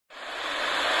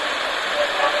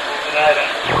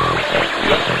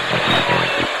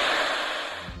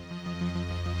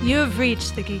You have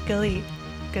reached the Geek Elite.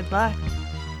 Good luck.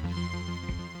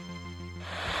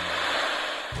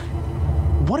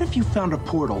 What if you found a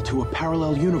portal to a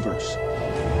parallel universe?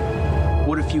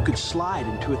 What if you could slide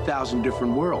into 1,000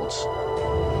 different worlds?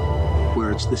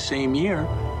 Where it's the same year,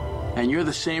 and you're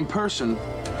the same person,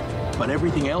 but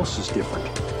everything else is different.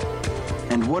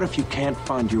 And what if you can't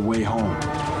find your way home?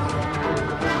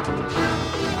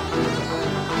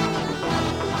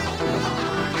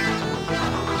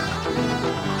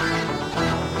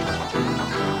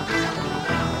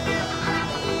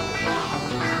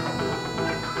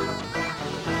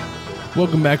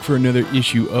 Welcome back for another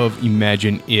issue of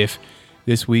Imagine If.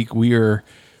 This week we are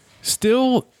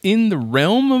still in the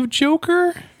realm of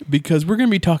Joker because we're going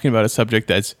to be talking about a subject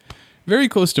that's very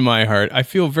close to my heart. I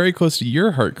feel very close to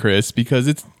your heart, Chris, because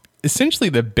it's essentially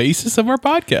the basis of our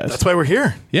podcast. That's why we're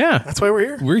here. Yeah. That's why we're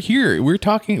here. We're here. We're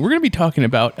going to be talking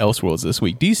about Elseworlds this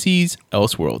week. DC's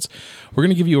Elseworlds. We're going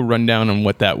to give you a rundown on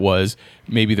what that was,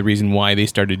 maybe the reason why they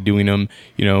started doing them.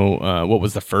 You know, what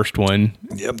was the first one?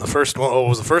 Yep, the first one. Oh, what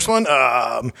was the first one?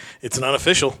 It's an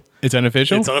unofficial. It's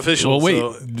unofficial? It's unofficial. Well, wait.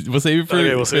 So we'll save it for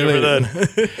okay, we'll save it for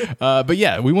then. But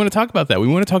yeah, we want to talk about that. We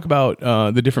want to talk about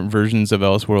the different versions of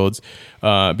Elseworlds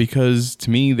because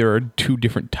to me, there are two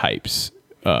different types,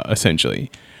 essentially.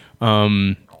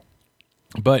 But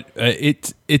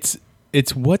it's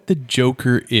what the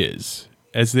Joker is.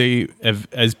 As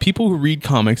people who read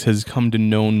comics has come to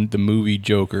know the movie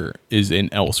Joker is in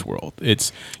Elseworld.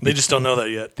 They just don't know that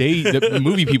yet. The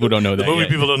movie people don't know that The movie yet.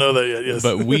 people don't know that yet, yes.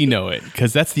 But we know it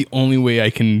because that's the only way I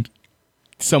can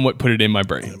somewhat put it in my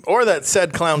brain. Or that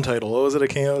Sad Clown title. What was it? I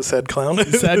came out Sad Clown?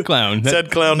 Sad Clown.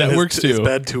 Sad Clown. That works too. His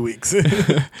bad 2 weeks.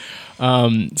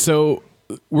 So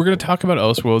we're going to talk about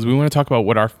Elseworlds. We want to talk about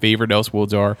what our favorite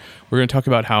Elseworlds are. We're going to talk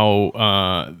about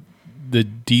how the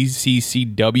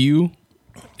DCCW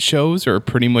shows are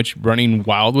pretty much running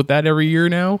wild with that every year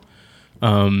now.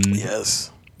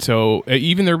 Yes. So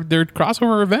even their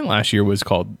crossover event last year was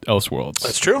called Elseworlds.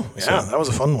 That's true. Yeah, that was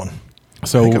a fun one.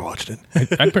 So I think I watched it.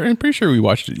 I'm pretty sure we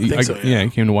watched it. I think so, yeah. You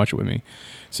came to watch it with me.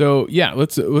 So yeah,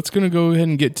 let's gonna go ahead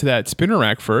and get to that spinner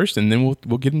rack first, and then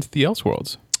we'll get into the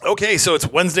Elseworlds. Okay, so it's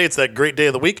Wednesday. It's that great day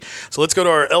of the week. So let's go to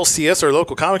our LCS, our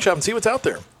local comic shop, and see what's out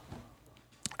there.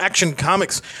 Action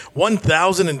Comics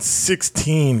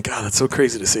 1016. God, that's so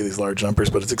crazy to say these large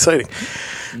numbers, but it's exciting.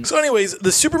 So anyways,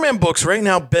 the Superman books, right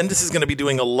now, Bendis is going to be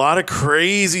doing a lot of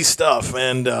crazy stuff.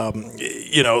 And,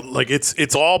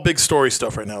 it's all big story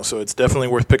stuff right now. So it's definitely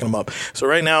worth picking them up. So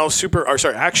right now,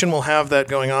 Action will have that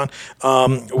going on.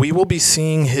 We will be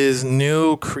seeing his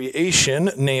new creation,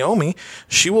 Naomi.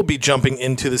 She will be jumping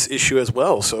into this issue as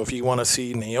well. So if you want to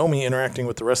see Naomi interacting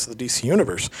with the rest of the DC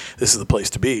universe, this is the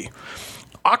place to be.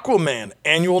 Aquaman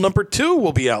Annual number 2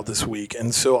 will be out this week.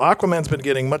 And so Aquaman's been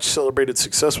getting much celebrated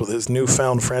success with his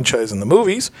newfound franchise in the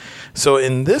movies. So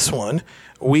in this one,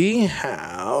 we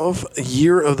have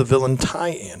Year of the Villain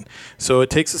tie-in. So it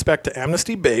takes us back to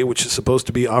Amnesty Bay, which is supposed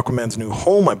to be Aquaman's new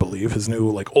home, I believe, his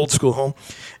new old school home.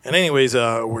 And anyways,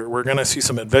 we're going to see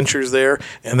some adventures there.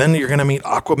 And then you're going to meet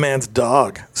Aquaman's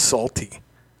dog, Salty.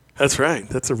 That's right.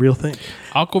 That's a real thing.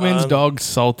 Aquaman's dog,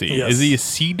 Salty. Yes. Is he a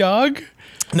sea dog?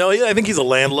 No, yeah, I think he's a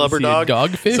landlubber dog. A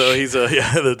dogfish? So he's the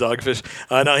dogfish.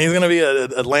 No, he's going to be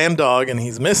a land dog, and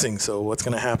he's missing. So what's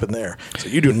going to happen there? So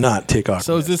you do not take off.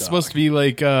 So is this supposed to be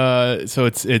like? So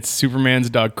it's Superman's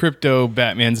dog Crypto,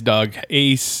 Batman's dog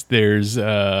Ace. There's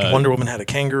Wonder Woman had a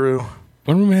kangaroo.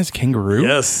 Wonder Woman has a kangaroo.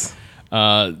 Yes.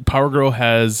 Power Girl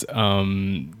has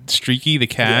Streaky the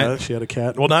cat. Yeah, she had a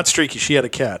cat. Well, not Streaky. She had a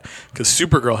cat because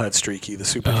Supergirl had Streaky, the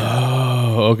super cat.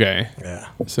 Oh, okay. Yeah.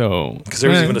 So because there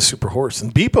was even a super horse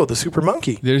and Beepo, the super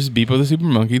monkey. There's Beepo, the super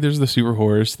monkey. There's the super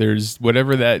horse. There's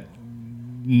whatever that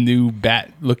new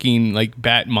bat-looking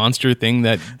bat monster thing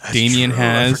that Damian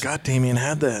has. I forgot Damian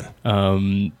had that.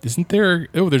 Isn't there?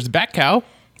 Oh, there's a bat cow.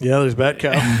 Yeah, there's Bat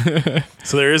Cow.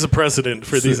 So there is a precedent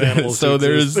for these animals. So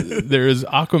there is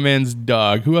Aquaman's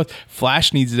dog. Who else?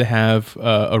 Flash needs to have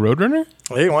a Roadrunner?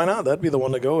 Hey, why not? That'd be the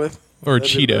one to go with. Or a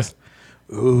That'd cheetah.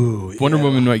 Ooh, Wonder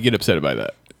Woman might get upset by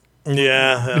that.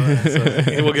 Yeah, so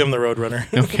we'll give him the Roadrunner.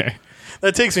 Okay.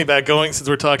 That takes me back, since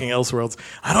we're talking Elseworlds.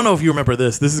 I don't know if you remember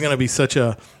this. This is going to be such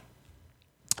a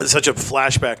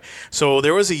flashback. So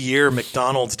there was a year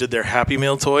McDonald's did their Happy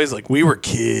Meal toys. We were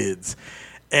kids.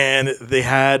 and they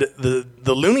had the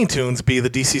Looney Tunes be the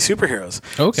DC superheroes.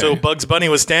 Okay. So Bugs Bunny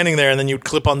was standing there, and then you'd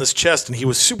clip on this chest, and he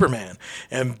was Superman.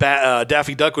 And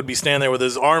Daffy Duck would be standing there with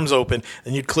his arms open,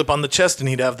 and you'd clip on the chest, and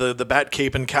he'd have the bat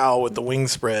cape and cowl with the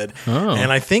wings spread. Oh.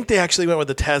 And I think they actually went with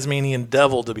the Tasmanian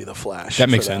Devil to be the Flash. That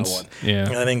makes for sense. One. Yeah.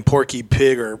 And I think Porky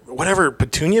Pig or whatever,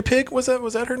 Petunia Pig, was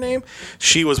that her name?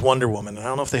 She was Wonder Woman. I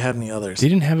don't know if they had any others. They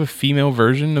didn't have a female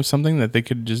version of something that they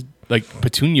could just like.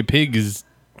 Petunia Pig is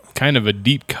kind of a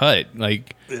deep cut.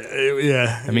 Like,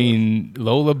 Yeah. I mean,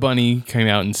 Lola Bunny came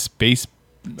out in Space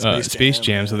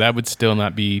Jam, so that would still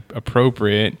not be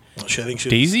appropriate. I think she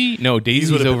Daisy? No,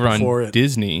 Daisy's would've been over on before it.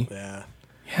 Disney. Yeah.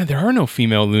 Yeah, there are no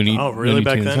female Looney. Oh, really? Looney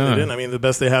Back Tunes, then huh? they didn't. I mean, the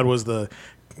best they had was the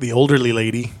elderly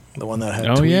lady, the one that had.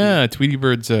 Oh Tweety. yeah, Tweety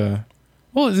Bird's.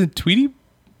 Well, is it Tweety?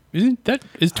 Is I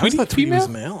Tweety thought Tweety female? was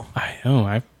male. I know.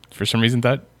 I for some reason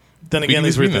thought. Then Tweety again,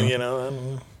 was these were female. things, I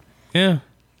don't know. Yeah.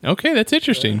 Okay, that's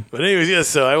interesting. But anyways, yes.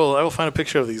 So I will find a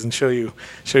picture of these and show you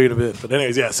in a bit. But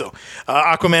anyways, yeah. So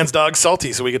Aquaman's dog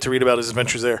Salty, so we get to read about his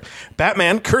adventures there.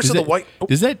 Batman, Curse of the White. Oh,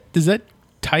 Does that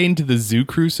tie into the Zoo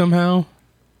Crew somehow?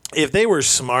 if they were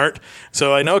smart,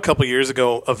 so I know a couple years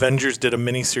ago, Avengers did a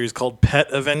miniseries called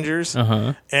Pet Avengers,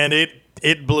 and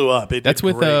it blew up. It That's did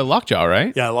with great. Lockjaw,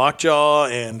 right? Yeah, Lockjaw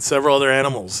and several other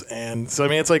animals. And so, I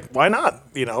mean, it's like, why not?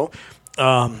 You know?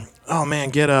 Oh, man,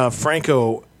 get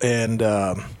Franco and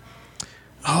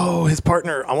his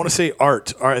partner. I want to say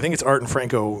Art. I think it's Art and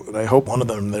Franco. And I hope one of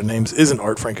them, their names isn't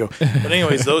Art Franco. But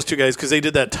anyways, those two guys, because they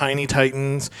did that Tiny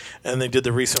Titans and they did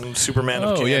the recent Superman of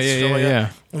Oh, Kansas. yeah, stuff like yeah.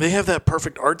 that. They have that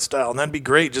perfect art style, and that'd be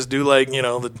great. Just do like, you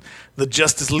know, the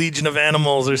Justice Legion of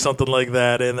Animals or something like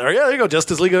that. And there you go,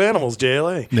 Justice League of Animals,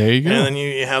 JLA. There you go. And then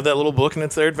you have that little book, and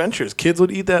it's their adventures. Kids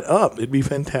would eat that up. It'd be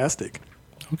fantastic.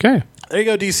 Okay. There you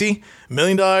go, DC. $1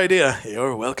 million idea.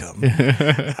 You're welcome.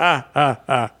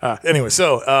 Anyway,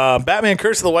 so Batman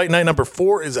Curse of the White Knight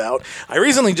 #4 is out. I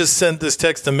recently just sent this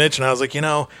text to Mitch, and I was like, you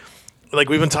know, like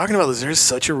we've been talking about this, there's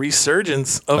such a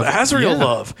resurgence of Azrael Yeah,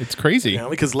 love. It's crazy. You know,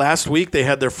 because last week they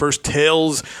had their first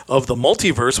Tales of the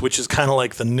Multiverse, which is kind of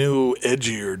like the new,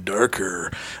 edgier, darker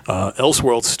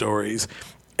Elseworld stories.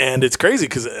 And it's crazy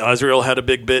because Azrael had a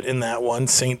big bit in that one.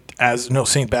 Saint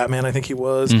Batman, I think he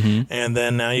was. And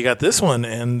then now you got this one.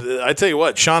 And I tell you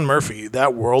what, Sean Murphy,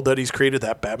 that world that he's created,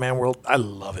 that Batman world, I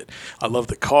love it. I love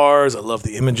the cars. I love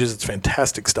the images. It's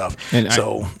fantastic stuff. And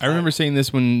so I remember saying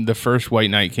this when the first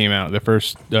White Knight came out, the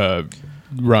first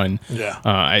run. Yeah.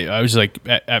 I was like,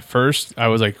 at first, I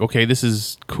was like, okay, this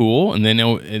is cool. And then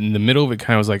in the middle of it,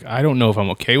 kind of was like, I don't know if I'm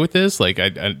okay with this. Like, I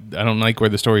don't like where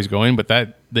the story's going, but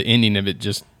the ending of it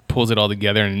just pulls it all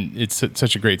together, and it's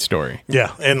such a great story.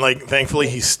 Yeah, and like thankfully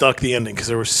he stuck the ending because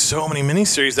there were so many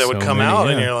miniseries that would come out,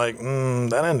 and you're like,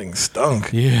 that ending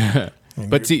stunk. Yeah.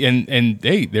 But see, and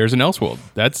hey, there's an Elseworld.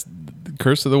 That's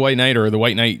Curse of the White Knight, or the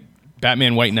White Knight.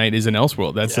 Batman White Knight is an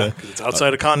Elseworld. That's Yeah, 'cause it's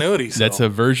outside of continuity. So. That's a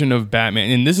version of Batman,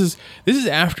 and this is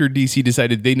after DC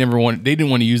decided they didn't want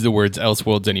to use the words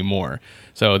Elseworlds anymore.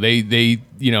 So they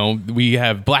we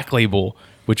have Black Label,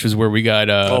 which is where we got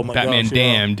Batman gosh, yeah.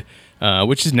 Damned,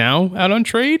 which is now out on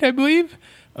trade, I believe.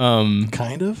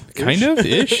 kind of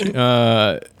Ish. There's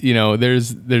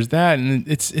that, and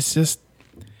it's just.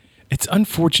 It's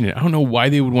unfortunate. I don't know why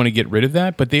they would want to get rid of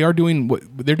that, but they are doing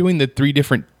they're doing the 3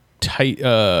 different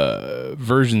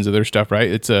versions of their stuff, right?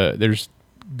 It's there's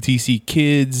DC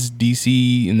Kids,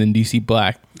 DC, and then DC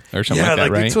Black or something like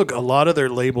that, right? They took a lot of their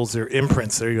labels, their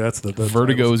imprints. There you go. That's the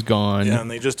Vertigo's gone. Yeah,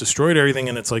 and they just destroyed everything.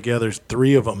 And it's like, yeah, there's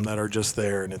 3 of them that are just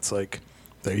there, and it's like,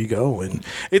 there you go. And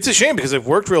it's a shame because they've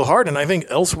worked real hard, and I think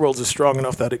Elseworlds is strong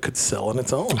enough that it could sell on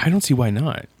its own. I don't see why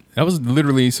not. That was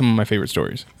literally some of my favorite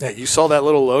stories. Yeah, you saw that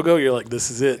little logo, you're like,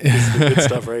 this is it. This is the good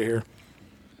stuff right here.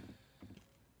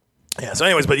 Yeah, so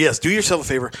anyways, but yes, do yourself a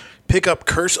favor. Pick up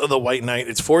Curse of the White Knight.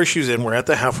 It's 4 issues in. We're at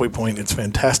the halfway point. It's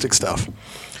fantastic stuff.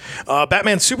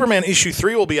 Batman Superman issue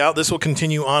 3 will be out. This will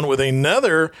continue on with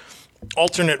another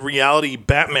alternate reality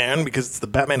Batman because it's the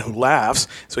Batman who laughs.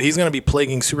 So he's going to be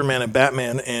plaguing Superman and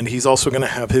Batman, and he's also going to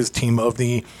have his team of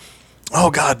the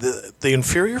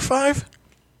Inferior Five?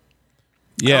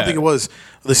 Yeah. I don't think it was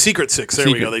the Secret Six. There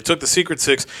we go. They took the Secret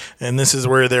Six, and this is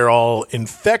where they're all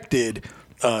infected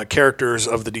characters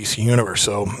of the DC universe.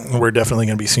 So we're definitely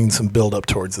going to be seeing some build up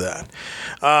towards that.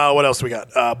 What else we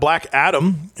got? Black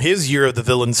Adam. His year of the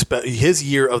villain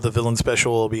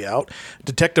special will be out.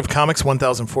 Detective Comics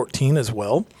 1014 as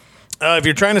well. If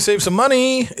you're trying to save some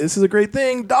money, this is a great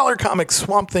thing. Dollar Comics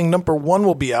Swamp Thing #1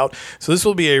 will be out. So this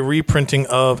will be a reprinting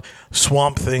of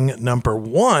Swamp Thing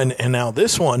 #1, and now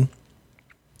this one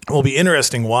will be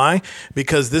interesting. Why?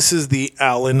 Because this is the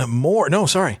Alan Moore. No,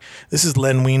 sorry. This is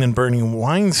Len Wein and Bernie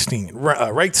Wrightson.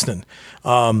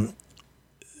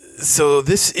 So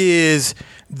this is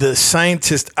the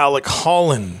scientist Alec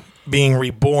Holland being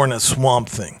reborn as Swamp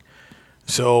Thing.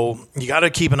 So you got to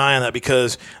keep an eye on that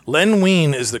because Len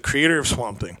Wein is the creator of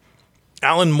Swamp Thing.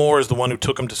 Alan Moore is the one who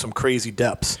took him to some crazy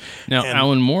depths. Now,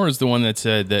 Alan Moore is the one that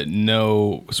said that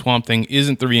no, Swamp Thing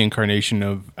isn't the reincarnation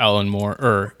of Alan Moore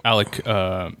or Alec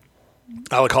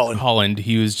Holland.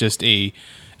 He was just a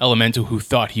elemental who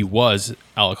thought he was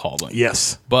Alec Holland.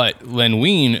 Yes. But Len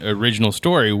Wein, original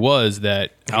story was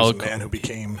that Alec, a man who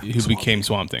became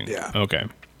Swamp Thing. Yeah. Okay.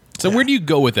 So where do you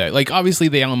go with that? Like, obviously,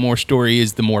 the Alan Moore story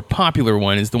is the more popular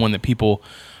one, is the one that people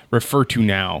refer to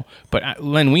now. But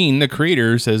Len Wein, the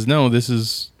creator, says, no, this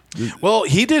is... Well,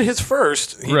 he did his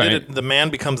first. He Right. did it, The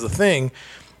Man Becomes the Thing.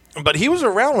 But he was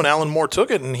around when Alan Moore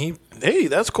took it, and hey,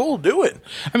 that's cool, do it.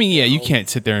 I mean, yeah, you can't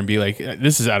sit there and be like,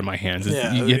 this is out of my hands.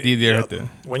 Yeah, You have to...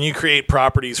 When you create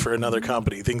properties for another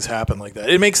company, things happen like that.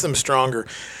 It makes them stronger.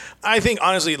 I think,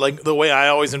 honestly, like the way I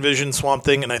always envision Swamp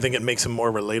Thing, and I think it makes him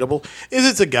more relatable, is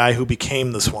it's a guy who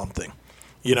became the Swamp Thing.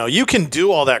 You know, you can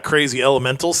do all that crazy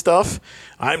elemental stuff.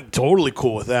 I'm totally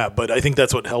cool with that, but I think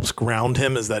that's what helps ground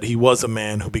him is that he was a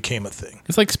man who became a thing.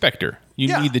 It's like Spectre.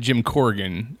 You need the Jim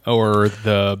Corrigan or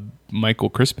the Michael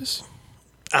Crispus?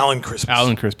 Alan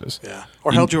Crispus. Yeah.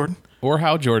 Or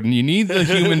Hal Jordan. You need the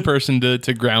human person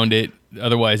to ground it.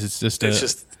 Otherwise, it's just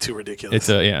too ridiculous. It's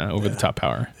over the top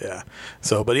power. Yeah.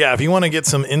 So, but yeah, if you want to get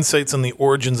some insights on the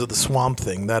origins of the Swamp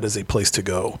Thing, that is a place to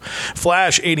go.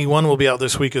 Flash 81 will be out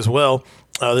this week as well.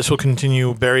 This will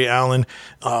continue Barry Allen.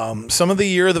 Some of the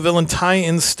Year of the Villain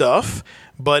tie-in stuff,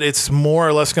 but it's more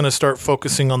or less going to start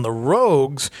focusing on the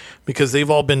rogues because they've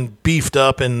all been beefed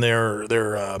up and they're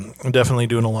definitely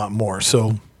doing a lot more.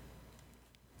 So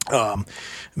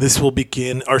this will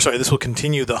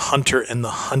continue The Hunter and the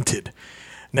Hunted.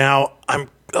 Now, I'm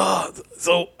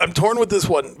torn with this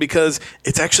one because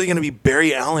it's actually going to be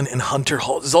Barry Allen and Hunter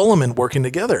Zolomon working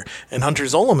together, and Hunter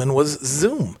Zolomon was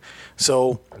Zoom.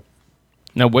 So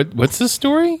now, what's the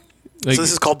story? So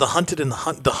this is called The Hunter and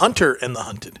the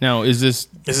Hunted. Now, this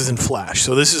is in Flash.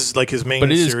 So this is like his main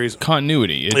series. But it is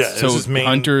continuity. This is main.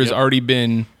 Hunter has already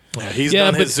been. Yeah, he's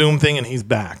done his Zoom thing and he's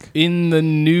back. In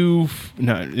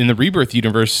the Rebirth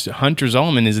universe, Hunter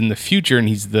Zolomon is in the future, and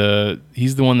he's the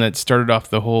one that started off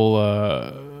the whole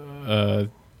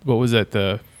what was that,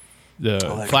 the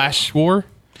Flash War?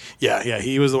 Yeah,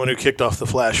 he was the one who kicked off the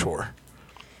Flash War.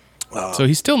 So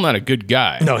he's still not a good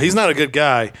guy. No, he's not a good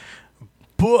guy.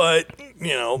 But,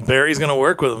 Barry's going to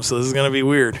work with him, so this is going to be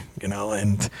weird, and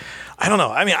I don't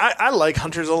know. I mean, I like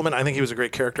Hunter Zolomon. I think he was a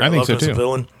great character. I think loved so him as too. A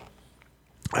villain.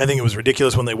 I think it was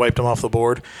ridiculous when they wiped him off the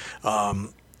board.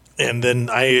 And then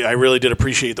I really did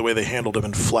appreciate the way they handled him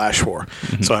in Flash War.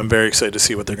 Mm-hmm. So I'm very excited to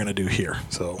see what they're going to do here.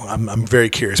 So I'm very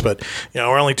curious. But,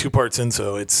 we're only 2 parts in,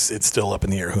 so it's still up in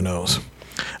the air. Who knows?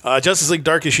 Justice League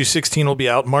Dark issue 16 will be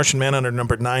out. Martian Manhunter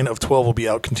number 9 of 12 will be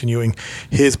out, continuing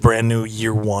his brand new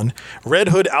year 1. Red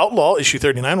Hood Outlaw issue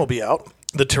 39 will be out.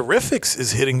 The Terrifics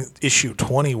is hitting issue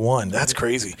 21. That's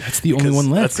crazy. That's the only one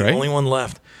left, That's the only one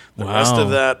left. The rest of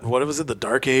that, what was it, the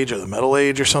Dark Age or the Metal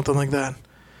Age or something like that?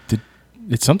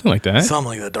 It's something like that. Something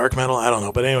like that. Dark Metal? I don't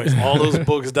know. But anyways, all those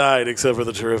books died except for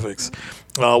the Terrifics.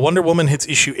 Wonder Woman hits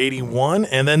issue 81.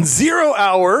 And then 0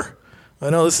 Hour. I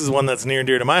know this is one that's near and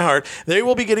dear to my heart. They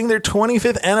will be getting their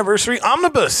 25th anniversary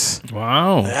omnibus.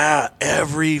 Wow. Yeah,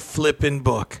 every flippin'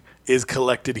 book is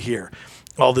collected here.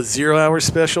 All the 0 Hour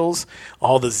specials,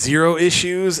 all the 0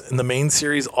 issues, and the main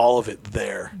series, all of it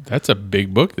there. That's a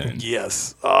big book then.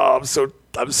 Yes. Oh,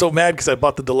 I'm so mad because I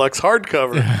bought the deluxe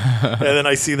hardcover, and then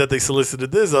I see that they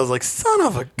solicited this. I was like, son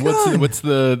of a gun. What's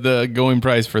the going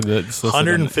price for the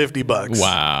 $150?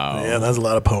 Wow. Yeah, that's a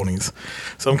lot of ponies.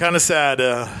 So I'm kind of sad.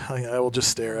 I will just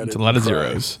stare at it. It's a lot of cry.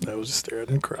 zeros. I will just stare at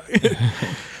it and cry.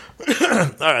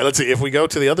 All right, let's see. If we go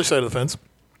to the other side of the fence,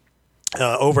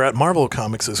 over at Marvel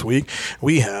Comics this week,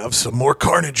 we have some more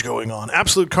Carnage going on.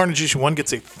 Absolute Carnage issue 1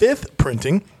 gets a 5th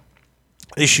printing.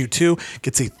 Issue 2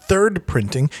 gets a 3rd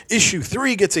printing. Issue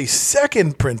 3 gets a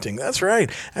 2nd printing. That's right.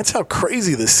 That's how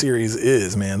crazy this series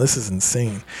is, man. This is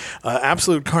insane.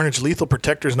 Absolute Carnage Lethal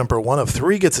Protectors number 1 of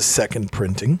 3 gets a 2nd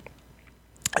printing.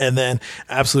 And then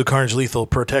Absolute Carnage Lethal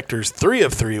Protectors 3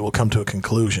 of 3 will come to a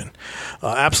conclusion.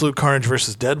 Absolute Carnage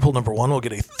versus Deadpool number 1 will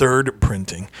get a 3rd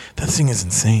printing. That thing is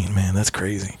insane, man. That's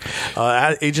crazy.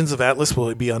 Agents of Atlas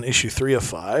will be on issue 3 of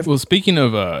 5. Well, speaking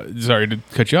of, sorry to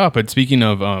cut you off, but speaking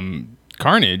of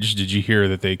Carnage, did you hear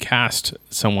that they cast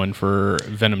someone for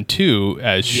Venom 2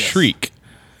 as Shriek?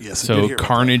 Yes, I did So hear about that.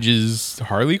 Carnage is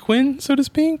Harley Quinn, so to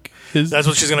speak. That's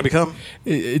what she's going to become.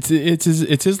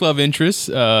 It's his love interest.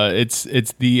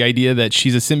 It's the idea that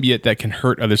she's a symbiote that can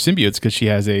hurt other symbiotes because she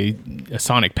has a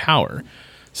sonic power.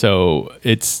 So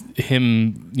it's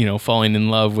him, falling in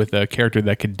love with a character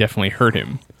that could definitely hurt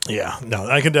him. Yeah, no,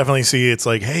 I can definitely see it's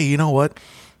like, hey, you know what?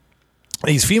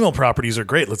 These female properties are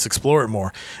great. Let's explore it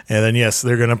more. And then, yes,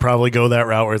 they're going to probably go that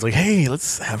route where it's like, hey,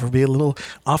 let's have her be a little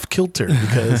off kilter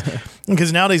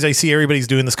because nowadays I see everybody's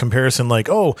doing this comparison like,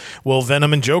 oh, well,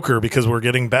 Venom and Joker because we're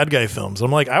getting bad guy films.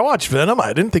 I'm like, I watched Venom.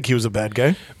 I didn't think he was a bad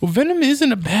guy. Well, Venom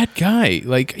isn't a bad guy.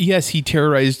 Like, yes, he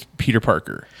terrorized Peter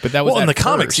Parker, but that was in the first.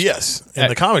 comics, yes. In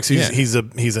the comics, he's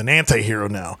an anti-hero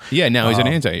now. Yeah, now he's an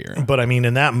anti-hero. But I mean,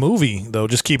 in that movie, though,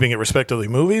 just keeping it respectively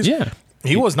movies, Yeah.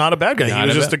 He was not a bad guy. He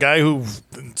was just a guy who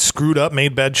screwed up,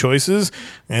 made bad choices,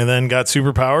 and then got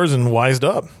superpowers and wised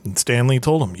up. And Stan Lee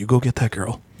told him, you go get that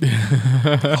girl.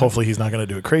 Hopefully he's not going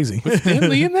to do it crazy. Stan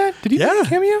Lee in that? Did he make a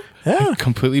cameo? Yeah. I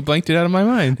completely blanked it out of my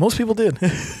mind. Most people did.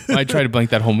 I tried to blank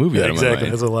that whole movie out of my Exactly.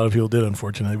 mind. That's what a lot of people did,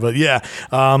 unfortunately. But yeah,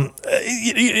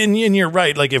 and you're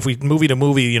right. Like if we movie to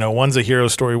movie, one's a hero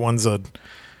story, one's I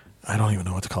don't even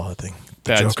know what to call that thing.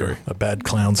 Bad story. A bad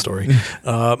clown story.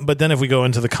 But then if we go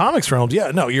into the comics realms, yeah,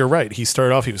 no, you're right. He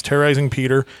started off, he was terrorizing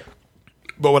Peter.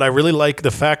 But what I really like the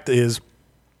fact is,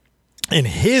 in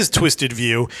his twisted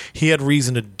view, he had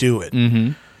reason to do it.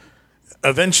 Mm-hmm.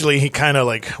 Eventually, he kind of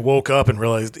like woke up and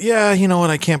realized, yeah, you know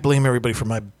what? I can't blame everybody for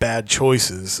my bad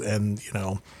choices. And,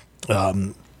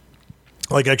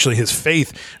 like actually his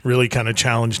faith really kind of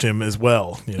challenged him as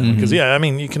well, because I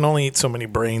mean, you can only eat so many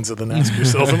brains and then ask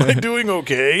yourself, am I doing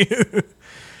okay?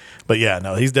 But yeah,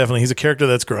 no, he's a character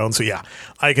that's grown. So yeah,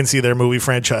 I can see their movie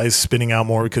franchise spinning out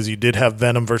more because you did have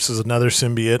Venom versus another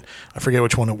symbiote. I forget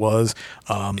which one it was.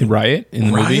 Riot in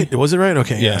the movie? Was it Riot?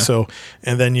 Okay. Yeah. So,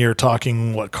 and then you're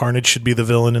talking Carnage should be the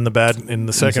villain in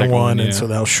the second one. And so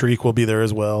now Shriek will be there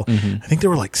as well. Mm-hmm. I think there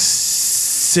were like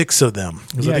 6 of them.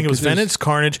 I think it was Venom,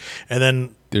 Carnage, and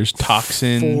then there's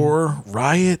Toxin. 4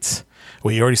 Riot.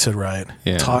 Well, you already said Riot.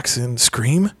 Yeah. Toxin,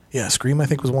 Scream. Yeah, Scream I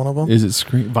think was one of them. Is it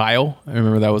Scream? Vile? I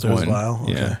remember that was one. Vile.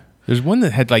 Okay. Yeah. There's one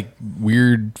that had like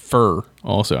weird fur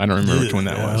also. I don't remember which one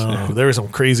that was. Yeah. There were some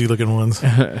crazy looking ones.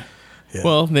 Yeah.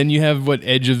 Well, then you have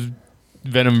Edge of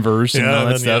Venomverse and all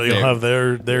that stuff. You'll have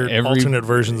their alternate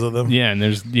versions of them. Yeah, and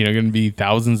there's going to be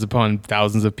thousands upon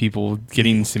thousands of people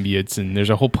getting symbiotes, and there's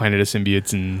a whole planet of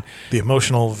symbiotes and the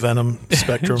emotional Venom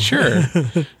spectrum. Sure,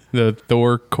 the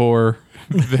Thor core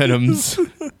Venoms.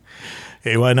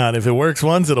 Hey, why not? If it works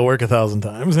once, it'll work 1,000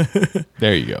 times.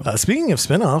 There you go. Speaking of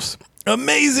spinoffs,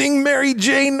 Amazing Mary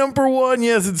Jane #1.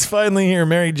 Yes, it's finally here.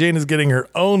 Mary Jane is getting her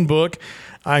own book.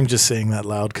 I'm just saying that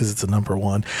loud because it's a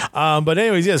 #1. But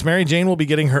anyways, yes, Mary Jane will be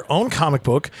getting her own comic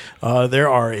book. There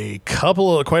are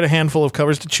quite a handful of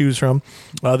covers to choose from.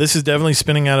 This is definitely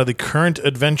spinning out of the current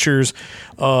adventures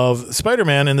of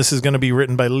Spider-Man, and this is going to be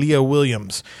written by Leah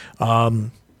Williams.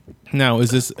 Now, is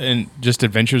this just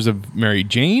Adventures of Mary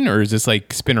Jane, or is this like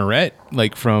Spinneret,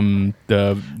 like from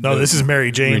the? No, this is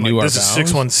Mary Jane. This is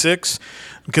 616.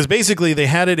 Because basically they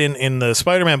had it in the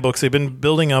Spider-Man books. They've been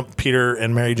building up Peter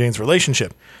and Mary Jane's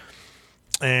relationship.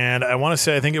 And I want to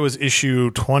say, I think it was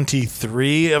issue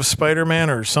 23 of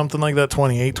Spider-Man or something like that,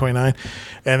 28, 29.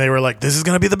 And they were like, this is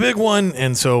going to be the big one.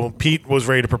 And so Pete was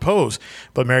ready to propose.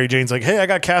 But Mary Jane's like, hey, I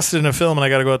got casted in a film and I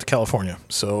got to go out to California.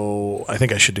 So I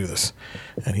think I should do this.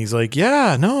 And he's like,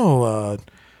 yeah, no,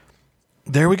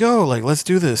 there we go. Like, let's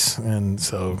do this. And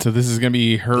so this is going to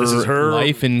be her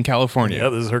life in California. Yeah,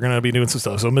 this is her going to be doing some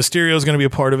stuff. So Mysterio is going to be a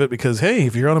part of it because, hey,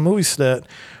 if you're on a movie set,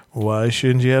 why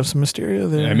shouldn't you have some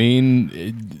Mysterio there? I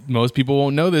mean, most people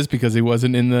won't know this because he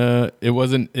wasn't in the. It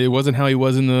wasn't how he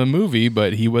was in the movie,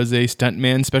 but he was a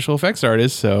stuntman special effects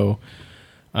artist. So,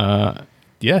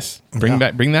 yes, bring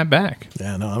that back.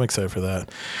 Yeah, no, I'm excited for that.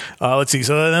 Let's see.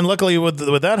 So then, luckily, with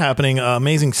that happening,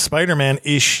 Amazing Spider-Man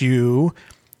issue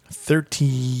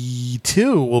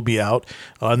 32 will be out,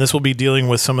 and this will be dealing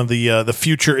with some of the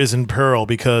future is in peril,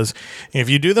 because if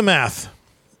you do the math,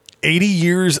 80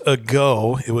 years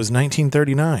ago, it was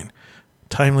 1939.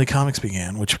 Timely Comics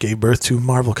began, which gave birth to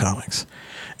Marvel Comics.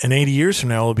 And 80 years from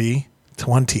now will be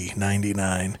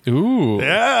 2099. Ooh.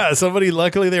 Yeah,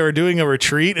 luckily they were doing a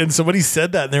retreat, and somebody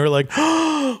said that, and they were like,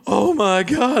 oh my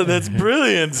God, that's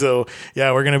brilliant. So,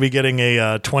 yeah, we're going to be getting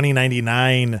a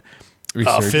 2099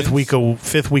 fifth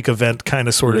week event kind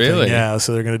of sort of thing. Yeah,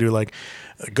 so they're going to do like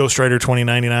Ghost Rider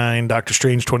 2099, Doctor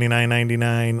Strange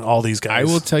 2999, all these guys.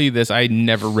 I will tell you this: I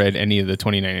never read any of the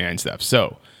 2099 stuff,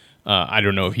 so I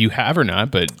don't know if you have or not.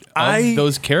 But of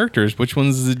those characters, which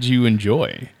ones did you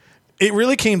enjoy? It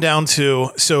really came down to,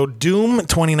 so Doom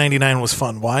 2099 was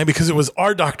fun. Why? Because it was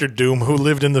our Dr. Doom who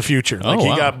lived in the future. Like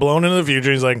he got blown into the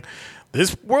future. He's like,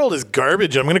 this world is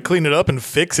garbage. I'm going to clean it up and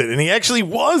fix it. And he actually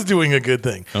was doing a good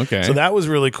thing. Okay. So that was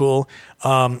really cool.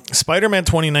 Spider-Man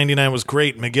 2099 was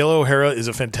great. Miguel O'Hara is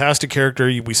a fantastic character.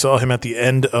 We saw him at the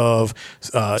end of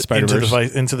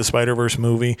Into the Spider-Verse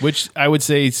movie. Which I would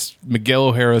say Miguel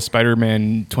O'Hara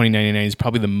Spider-Man 2099 is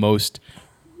probably the most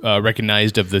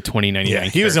recognized of the 2099 Yeah,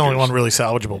 he was the only one really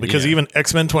salvageable because even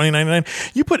X-Men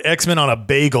 2099, you put X-Men on a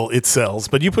bagel, it sells.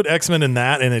 But you put X-Men in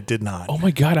that and it did not. Oh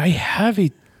my God, I have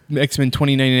a X-Men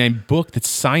 2099 book that's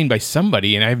signed by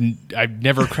somebody and I've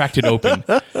never cracked it open.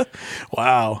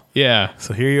 Wow. Yeah.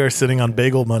 So here you are sitting on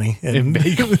bagel money. And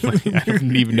Bagel money. I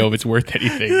don't even know if it's worth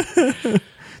anything.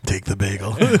 Take the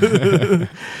bagel. They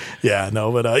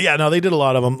did a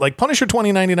lot of them. Like Punisher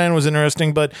 2099 was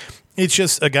interesting, but it's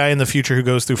just a guy in the future who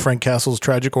goes through Frank Castle's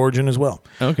tragic origin as well.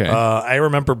 Okay. I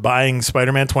remember buying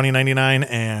Spider-Man 2099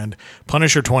 and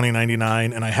Punisher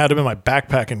 2099, and I had them in my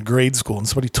backpack in grade school, and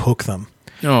somebody took them.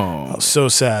 Oh, So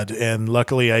sad. And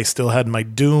luckily, I still had my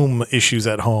Doom issues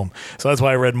at home. So that's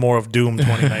why I read more of Doom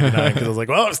 2099 because I was like,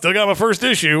 well, I've still got my first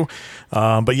issue.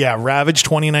 But yeah, Ravage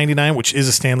 2099, which is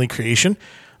a Stan Lee creation.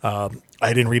 I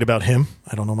didn't read about him.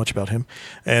 I don't know much about him.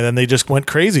 And then they just went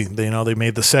crazy. They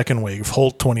made the second wave,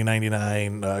 Holt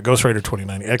 2099, Ghost Rider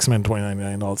 2099, X-Men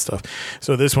 2099, all that stuff.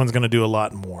 So this one's going to do a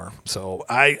lot more. So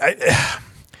it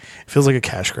feels like a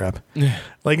cash grab.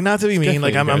 Like, not to be mean,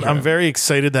 like I'm very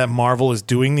excited that Marvel is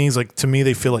doing these. Like, to me,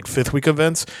 they feel like 5th week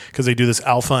events because they do this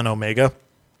Alpha and Omega.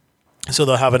 So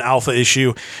they'll have an Alpha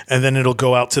issue, and then it'll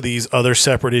go out to these other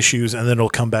separate issues, and then it'll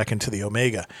come back into the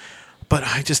Omega. But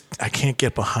I can't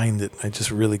get behind it. I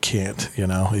just really can't. I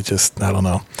don't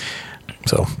know.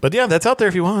 So, but yeah, that's out there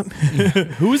if you want.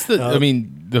 who was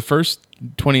the first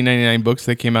 2099 books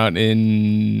that came out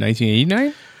in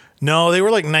 1989? No, they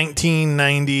were like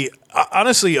 1990.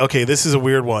 Honestly, okay, this is a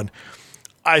weird one.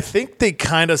 I think they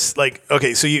kind of so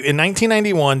in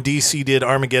 1991, DC did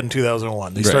Armageddon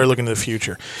 2001. They started looking to the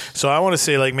future. So I want to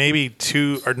say like maybe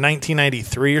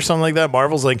 1993 or something like that.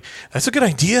 Marvel's like, that's a good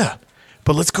idea,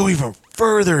 but let's go even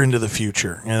further into the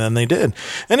future. And then they did.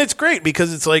 And it's great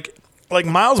because it's like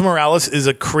Miles Morales is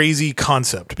a crazy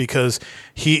concept because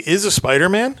he is a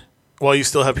Spider-Man while you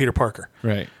still have Peter Parker.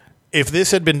 Right. If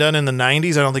this had been done in the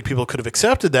 90s, I don't think people could have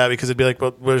accepted that because it'd be like,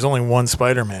 well, there's only one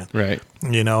Spider-Man. Right.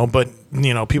 But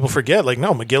people forget, like,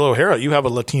 no, Miguel O'Hara, you have a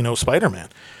Latino Spider-Man.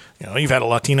 You've had a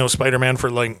Latino Spider-Man for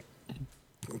like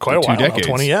quite a while. 2 decades.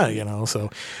 20, So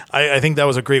I think that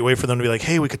was a great way for them to be like,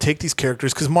 hey, we could take these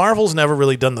characters because Marvel's never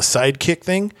really done the sidekick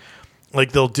thing.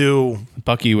 Like they'll do.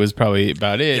 Bucky was probably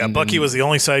about it. Yeah, Bucky was the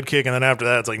only sidekick, and then after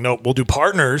that, it's like, nope, we'll do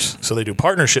partners. So they do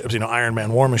partnerships. Iron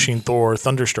Man, War Machine, Thor,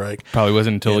 Thunderstrike. Probably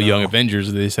wasn't until Young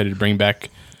Avengers they decided to bring back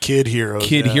kid heroes.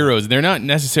 Heroes. They're not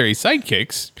necessarily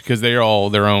sidekicks because they're all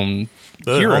their own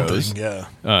heroes.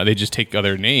 They just take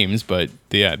other names, but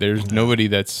there's nobody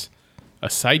that's a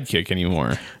sidekick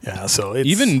anymore. Yeah, so it's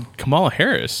even Kamala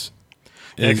Harris.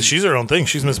 Yeah, 'cause she's her own thing.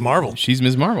 She's Ms. Marvel. She's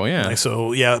Ms. Marvel, yeah.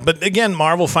 So, yeah. But again,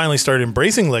 Marvel finally started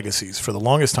embracing legacies. For the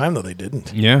longest time, though, they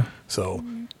didn't. Yeah. So,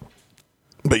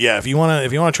 but yeah, if you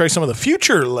want to try some of the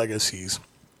future legacies,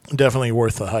 definitely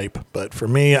worth the hype. But for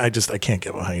me, I can't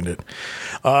get behind it.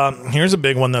 Here's a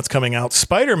big one that's coming out.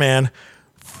 Spider-Man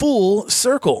Full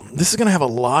Circle. This is going to have a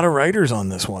lot of writers on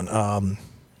this one.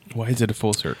 Why is it a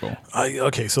full circle?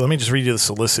 Okay, so let me just read you the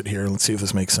solicit here and let's see if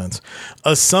this makes sense.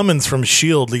 A summons from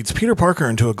S.H.I.E.L.D. leads Peter Parker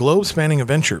into a globe-spanning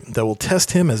adventure that will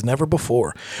test him as never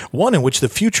before, one in which the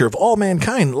future of all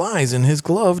mankind lies in his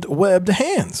gloved, webbed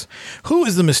hands. Who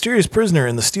is the mysterious prisoner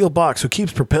in the steel box who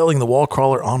keeps propelling the wall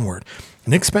crawler onward?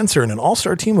 Nick Spencer and an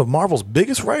all-star team of Marvel's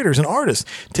biggest writers and artists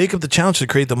take up the challenge to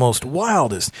create the most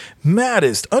wildest,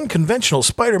 maddest, unconventional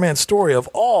Spider-Man story of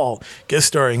all. Guest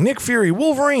starring Nick Fury,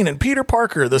 Wolverine, and Peter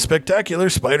Parker, the Spectacular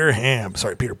Spider-Ham.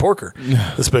 Sorry, Peter Porker,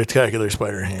 the Spectacular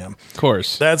Spider-Ham. Of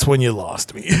course. That's when you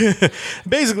lost me.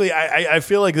 Basically, I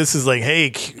feel like this is like, hey,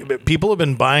 people have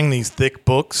been buying these thick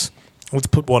books. Let's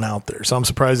put one out there. So I'm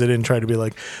surprised they didn't try to be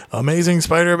like Amazing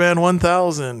Spider-Man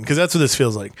 1000 because that's what this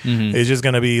feels like. Mm-hmm. It's just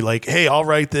going to be like, hey, I'll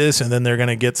write this, and then they're going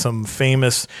to get some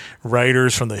famous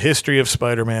writers from the history of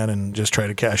Spider-Man and just try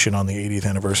to cash in on the 80th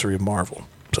anniversary of Marvel.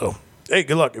 So, hey,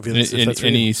 good luck. If that's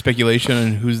any speculation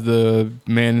on who's the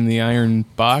man in the iron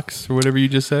box or whatever you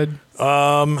just said?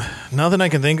 Nothing I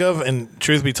can think of, and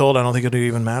truth be told, I don't think it'd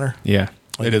even matter. Yeah,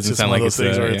 like, it doesn't sound like it's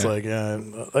things where it's like,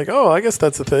 oh, I guess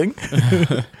that's a thing.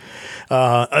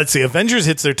 Let's see. Avengers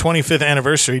hits their 25th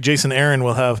anniversary. Jason Aaron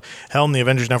will have helmed the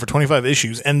Avengers now for 25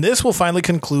 issues, and this will finally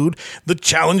conclude the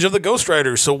challenge of the Ghost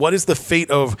Riders. So what is the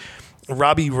fate of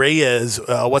Robbie Reyes,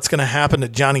 what's going to happen to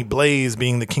Johnny Blaze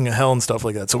being the king of hell and stuff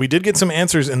like that. So we did get some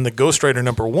answers in the Ghost Rider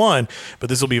 #1, but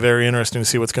this will be very interesting to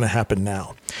see what's going to happen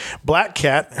now. Black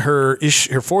Cat, her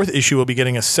 4th issue will be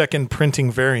getting a second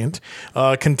printing variant.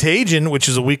 Contagion, which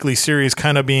is a weekly series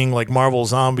kind of being like Marvel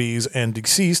Zombies and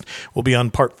Deceased, will be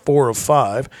on part 4 of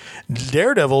 5.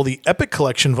 Daredevil, the Epic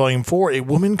Collection Volume 4, A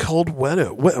Woman Called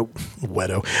Widow.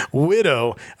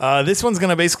 This one's going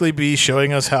to basically be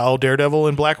showing us how Daredevil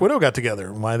and Black Widow got together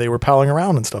and why they were palling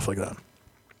around and stuff like that.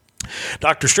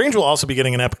 Doctor Strange will also be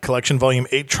getting an Epic Collection Volume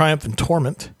 8, Triumph and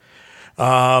Torment.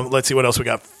 Let's see what else we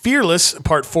got. Fearless,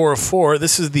 part 4 of 4.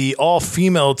 This is the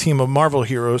all-female team of Marvel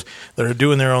heroes that are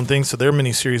doing their own thing, so their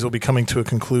miniseries will be coming to a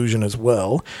conclusion as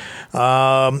well.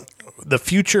 The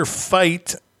Future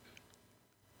Fight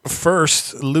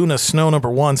First, Luna Snow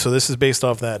 #1. So this is based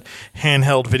off that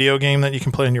handheld video game that you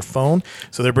can play on your phone.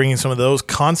 So they're bringing some of those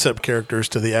concept characters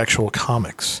to the actual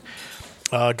comics.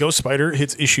 Ghost Spider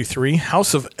hits issue 3.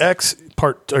 House of X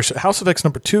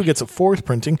 #2 gets a 4th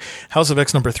printing. House of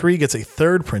X #3 gets a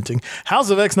 3rd printing. House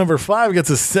of X #5 gets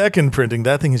a 2nd printing.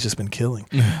 That thing has just been killing.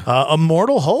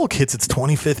 Immortal Hulk hits its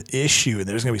 25th issue, and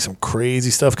there's going to be some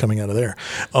crazy stuff coming out of there.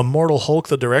 Immortal Hulk,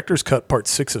 the Director's Cut, part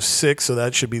 6 of 6, so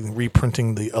that should be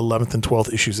reprinting the 11th and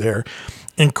 12th issues there.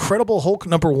 Incredible Hulk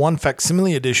 #1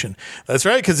 Facsimile Edition. That's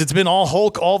right, because it's been all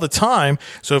Hulk all the time.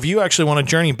 So if you actually want to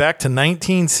journey back to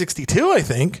 1962, I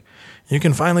think, you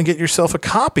can finally get yourself a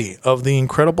copy of the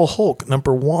Incredible Hulk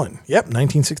 #1. Yep,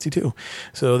 1962.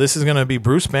 So this is going to be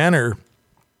Bruce Banner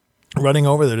running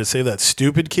over there to save that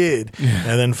stupid kid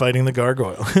and then fighting the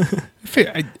gargoyle.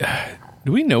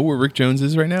 Do we know where Rick Jones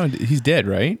is right now? He's dead,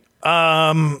 right?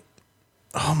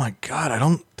 Oh my God! I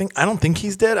don't think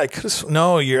he's dead. I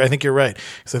think you're right,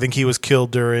 because I think he was killed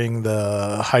during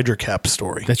the Hydra Cap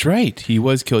story. That's right. He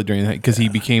was killed during that because he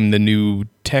became the new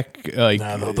tech,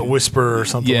 the Whisperer or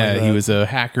something. Yeah, like that. he was a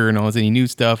hacker and all that. He knew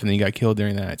stuff, and then he got killed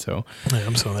during that. So,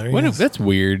 that's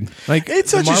weird. Like,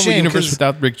 it's the such a Marvel shame universe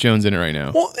without Rick Jones in it right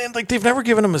now. Well, and like they've never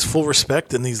given him his full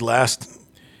respect in these last,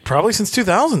 probably since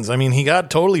 2000s. I mean, he got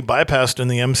totally bypassed in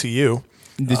the MCU.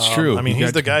 It's true. I mean,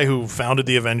 he's the guy who founded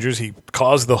the Avengers. He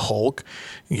caused the Hulk.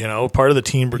 Part of the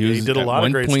Team Brigade. He did a lot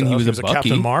of great stuff. He was a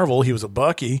Captain Marvel. He was a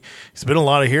Bucky. He's been a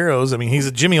lot of heroes. I mean, he's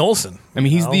a Jimmy Olsen. I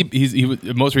mean, he was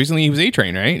most recently he was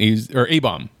A-Train, right? Or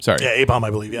A-Bomb. Sorry. Yeah, A-Bomb, I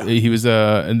believe. Yeah. He was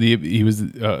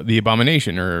the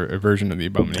Abomination, or a version of the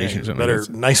Abomination. Yeah, better,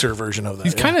 nicer version of that.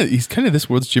 He's kind of this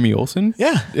world's Jimmy Olsen.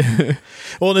 Yeah.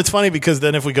 Well, and it's funny because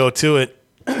then if we go to it,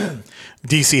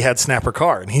 DC had Snapper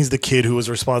Carr, and he's the kid who was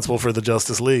responsible for the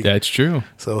Justice League. That's true.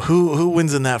 So who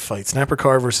wins in that fight? Snapper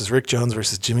Carr versus Rick Jones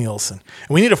versus Jimmy Olsen.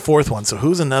 And we need a 4th one. So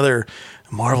who's another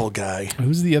Marvel guy?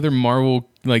 Who's the other Marvel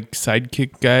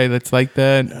sidekick guy that's like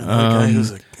that? Guy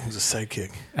who's a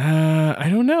sidekick. I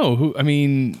don't know. Who? I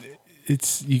mean,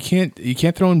 it's you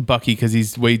can't throw in Bucky because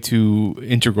he's way too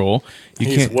integral.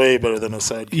 He's way better than a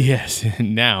sidekick. Yes,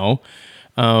 now.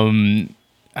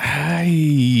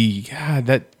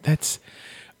 That's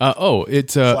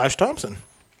it's Flash Thompson.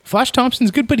 Flash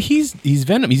Thompson's good, but he's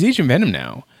Venom. He's Agent Venom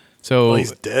now. So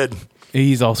he's dead.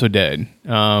 He's also dead.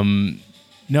 No,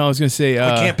 I was gonna say we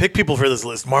can't pick people for this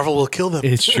list. Marvel will kill them.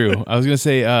 It's true. I was gonna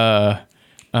say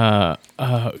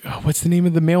what's the name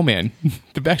of the mailman?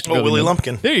 The Baxter. Willie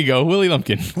Lumpkin. There you go, Willie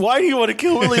Lumpkin. Why do you want to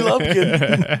kill Willie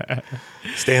Lumpkin?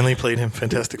 Stanley played him.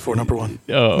 Fantastic Four #1.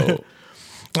 Oh.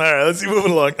 All right, let's see.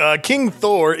 Moving along. King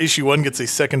Thor issue 1 gets a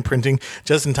 2nd printing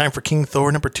just in time for King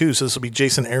Thor #2. So this will be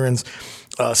Jason Aaron's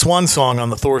swan song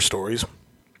on the Thor stories.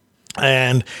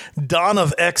 And Dawn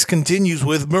of X continues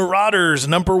with Marauders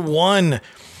 #1.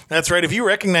 That's right. If you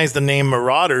recognize the name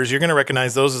Marauders, you're going to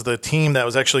recognize those as the team that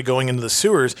was actually going into the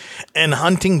sewers and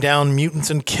hunting down mutants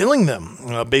and killing them.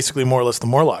 Basically, more or less, the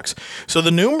Morlocks. So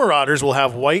the new Marauders will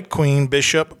have White Queen,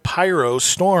 Bishop, Pyro,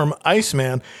 Storm,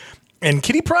 Iceman, and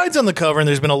Kitty Pryde's on the cover, and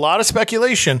there's been a lot of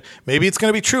speculation. Maybe it's going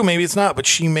to be true, maybe it's not, but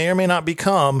she may or may not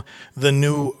become the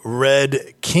new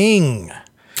Red King.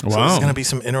 Wow. So there's going to be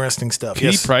some interesting stuff.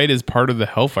 Kitty Pryde is part of the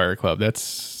Hellfire Club.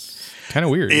 That's kind of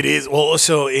weird. It is. Well,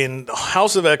 so in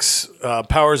House of X,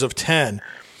 Powers of 10,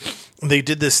 they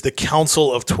did the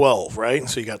Council of 12, right?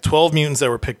 So you got 12 mutants that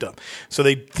were picked up. So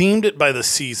they themed it by the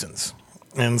seasons.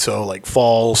 And so like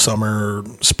fall, summer,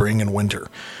 spring, and winter.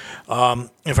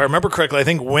 If I remember correctly, I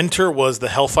think winter was the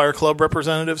Hellfire Club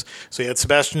representatives. So you had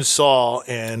Sebastian Shaw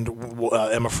and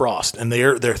Emma Frost, and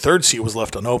their 3rd seat was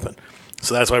left unopened.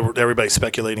 So that's why everybody's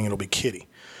speculating it'll be Kitty.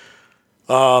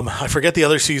 I forget the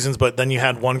other seasons, but then you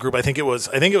had one group. I think it was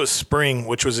spring,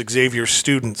 which was Xavier's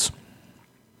students,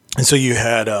 and so you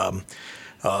had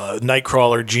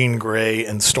Nightcrawler, Jean Grey,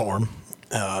 and Storm.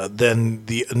 Then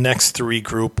the next 3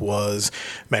 group was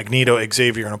Magneto,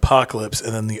 Xavier, and Apocalypse.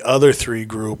 And then the other 3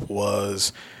 group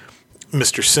was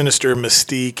Mr. Sinister,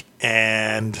 Mystique,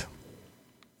 and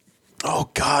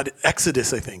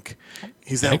Exodus, I think.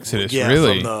 He's that Exodus,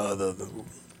 really? From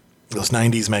those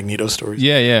 90s Magneto stories.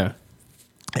 Yeah.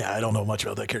 Yeah, I don't know much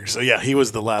about that character. So, yeah, he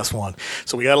was the last one.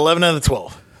 So, we got 11 out of the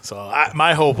 12. So,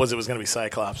 my hope was it was going to be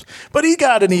Cyclops. But he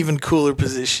got an even cooler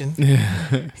position.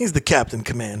 He's the Captain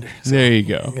Commander. So, there you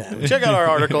go. yeah, check out our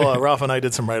article. Ralph and I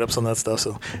did some write-ups on that stuff.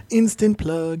 So, instant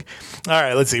plug. All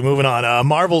right, let's see. Moving on.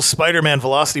 Marvel's Spider-Man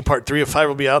Velocity Part 3 of 5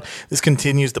 will be out. This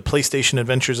continues the PlayStation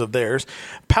adventures of theirs.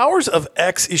 Powers of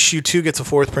X issue 2 gets a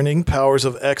 4th printing. Powers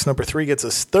of X number 3 gets a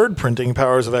 3rd printing.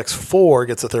 Powers of X 4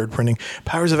 gets a 3rd printing.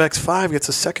 Powers of X 5 gets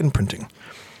a 2nd printing.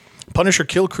 Punisher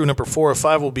Kill Crew number 4 of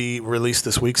 5 will be released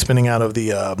this week, spinning out of the,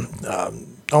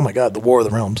 the War of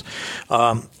the Realms.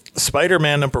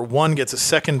 Spider-Man number 1 gets a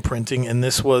 2nd printing, and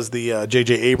this was the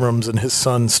J.J. Abrams and his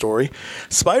son story.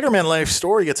 Spider-Man Life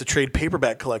Story gets a trade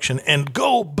paperback collection, and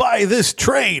go buy this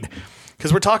trade!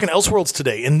 Because we're talking Elseworlds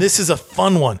today, and this is a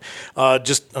fun one. I'm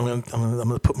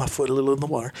gonna put my foot a little in the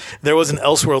water. There was an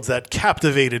Elseworlds that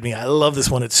captivated me. I love this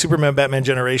one. It's Superman Batman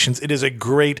Generations. It is a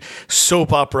great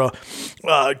soap opera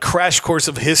crash course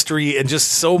of history and just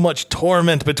so much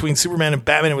torment between Superman and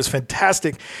Batman. It was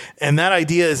fantastic, and that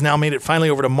idea has now made it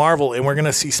finally over to Marvel, and we're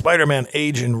gonna see Spider-Man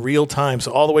age in real time.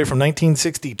 So all the way from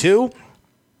 1962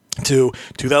 to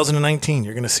 2019,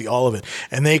 you're going to see all of it.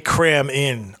 And they cram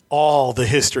in all the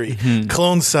history.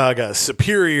 Clone Saga,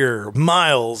 Superior,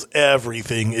 Miles,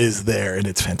 everything is there, and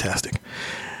it's fantastic.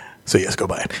 So yes, go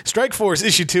buy it. Strike Force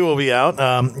issue 2 will be out.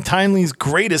 Timely's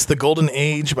Greatest, The Golden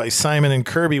Age by Simon and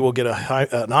Kirby will get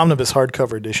an omnibus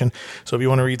hardcover edition. So if you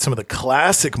want to read some of the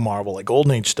classic Marvel, like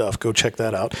Golden Age stuff, go check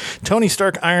that out. Tony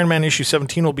Stark Iron Man issue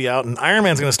 17 will be out, and Iron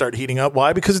Man's going to start heating up.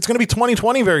 Why? Because it's going to be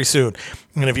 2020 very soon.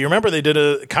 And if you remember, they did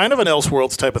a kind of an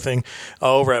Elseworlds type of thing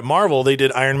over at Marvel. They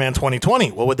did Iron Man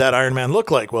 2020. What would that Iron Man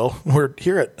look like? Well, we're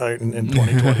here in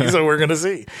 2020, so we're going to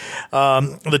see.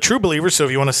 The True Believers, so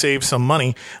if you want to save some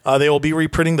money, they will be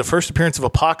reprinting the first appearance of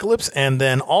Apocalypse and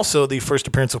then also the first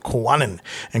appearance of Kawanin.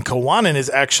 And Kawanin is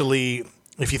actually,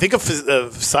 if you think of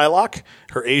Psylocke,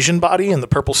 her Asian body in the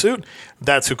purple suit,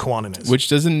 that's who Kawanin is.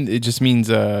 Which it just means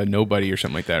nobody or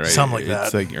something like that, right? Something like that.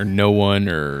 It's like, or no one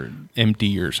or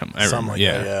empty or something. Something like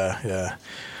that, yeah.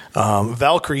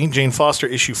 Valkyrie, Jane Foster,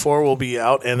 issue 4 will be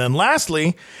out. And then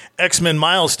lastly, X-Men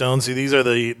Milestones. See, these are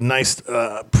the nice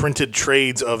printed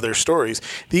trades of their stories.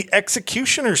 The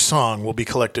Executioner song will be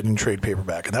collected in trade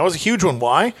paperback. And that was a huge one.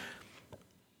 Why?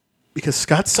 Because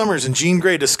Scott Summers and Jean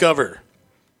Grey discover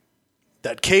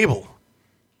that Cable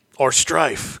or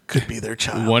Strife could be their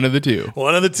child. One of the two.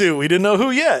 One of the two. We didn't know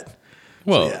who yet.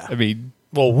 Well, So, yeah. I mean...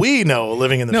 Well, we know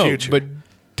living in the future. but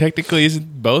technically,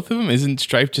 isn't both of them? Isn't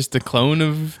Strife just a clone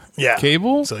of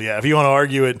Cable? So, yeah, if you want to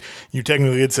argue it, you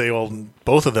technically could say, well,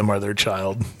 both of them are their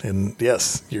child. And,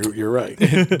 yes, you're right.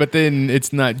 But then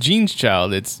it's not Jean's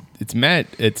child. It's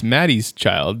Maddie's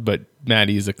child, but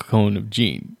Maddie is a clone of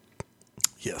Jean.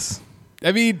 Yes.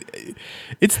 I mean,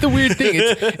 it's the weird thing.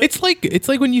 It's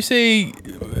like when you say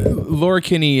Laura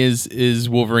Kinney is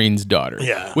Wolverine's daughter.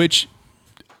 Yeah. Which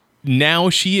now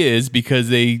she is, because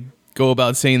they go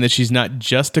about saying that she's not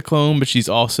just a clone, but she's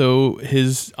also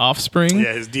his offspring.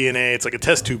 Yeah, his DNA. It's like a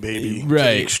test tube baby. Right. To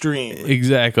the extreme.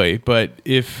 Exactly. But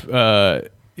if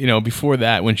before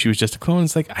that, when she was just a clone,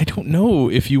 it's like, I don't know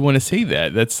if you want to say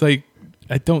that. That's like,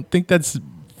 I don't think that's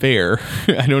fair.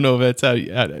 I don't know if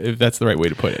that's the right way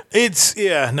to put it.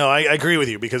 I agree with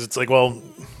you, because it's like, well,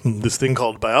 this thing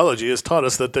called biology has taught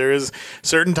us that there is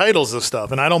certain titles of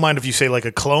stuff, and I don't mind if you say like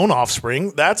a clone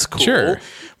offspring. That's cool. Sure.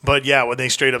 But yeah, when they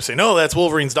straight up say, no, that's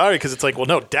Wolverine's daughter, because it's like, well,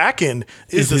 no, Daken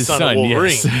is the son of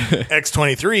Wolverine. Yes.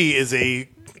 X-23 is a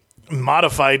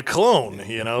modified clone,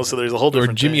 so there's a whole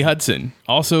different Or Jimmy thing. Hudson,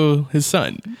 also his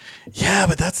son. Yeah,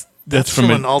 but that's from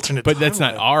an alternate But that's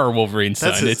not timeline. our Wolverine son.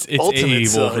 That's his It's ultimate a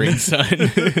son. Wolverine son.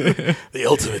 The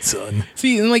ultimate son.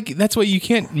 See, and like, that's why you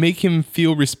can't make him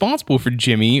feel responsible for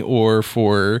Jimmy or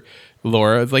for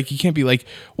Laura. Like, you can't be like,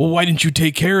 well, why didn't you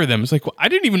take care of them? It's like, well, I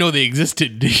didn't even know they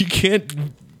existed. You can't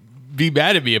be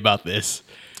mad at me about this.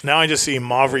 Now I just see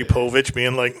Mavri Povich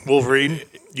being like, Wolverine,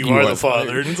 you are the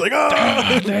father. And it's like,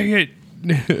 Dang it.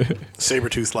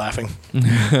 Sabretooth laughing.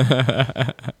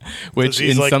 Which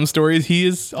he's in like, some stories he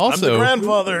is also. I'm the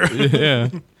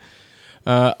grandfather.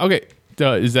 Yeah. Okay.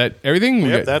 Is that everything?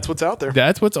 Yep, that's what's out there.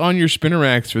 That's what's on your spinner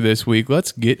racks for this week.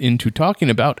 Let's get into talking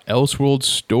about Elseworld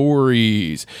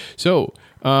stories. So,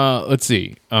 let's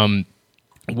see.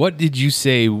 what did you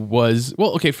say was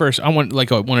well? Okay, first I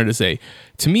wanted to say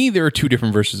to me there are two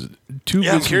different versions.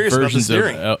 I'm curious about versions this of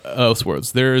theory.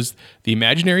 Elseworlds. There's the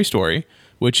imaginary story,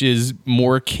 which is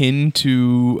more akin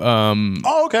to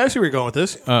Oh, okay. I see where you're going with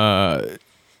this.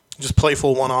 Just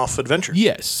playful one-off adventure.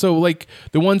 yes. So like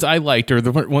the ones I liked or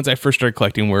the ones I first started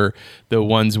collecting were the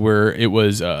ones where it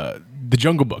was the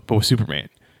Jungle Book, but with Superman.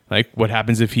 Like what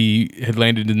happens if he had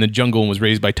landed in the jungle and was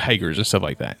raised by tigers or stuff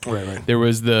like that. Right. There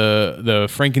was the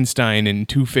Frankenstein and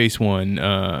Two-Face one.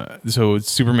 So it's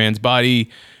Superman's body.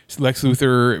 Lex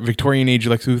Luthor, Victorian age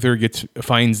Lex Luthor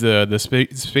finds the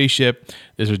spaceship.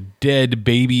 There's a dead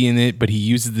baby in it, but he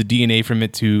uses the DNA from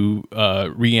it to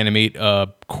reanimate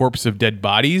a corpse of dead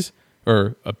bodies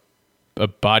or a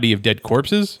body of dead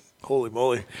corpses. Holy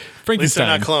moly. At Frankenstein. least they're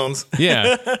not clones.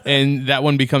 Yeah, and that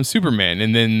one becomes Superman.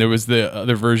 And then there was the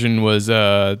other version was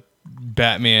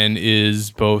Batman is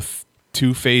both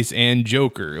Two-Face and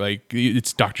Joker. Like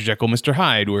it's Dr. Jekyll, Mr.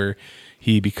 Hyde, where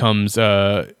he becomes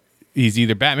he's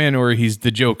either Batman or he's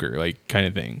the Joker, like kind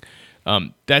of thing.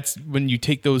 That's when you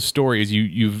take those stories,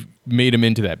 you've made them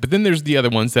into that. But then there's the other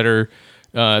ones that are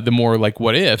the more like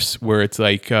what ifs, where it's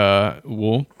like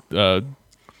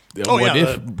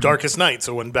Darkest Night.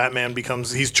 So when Batman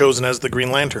he's chosen as the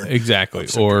Green Lantern. Exactly.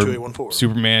 Sector Or 2814.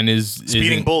 Superman is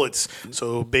Speeding bullets.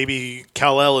 So baby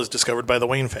Kal-El is discovered by the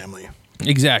Wayne family.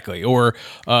 Exactly. Or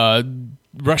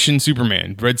Russian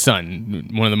Superman, Red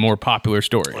Sun, one of the more popular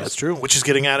stories. That's true. Which is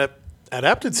getting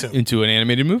adapted soon. Into an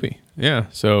animated movie. Yeah.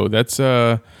 So that's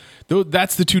the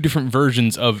two different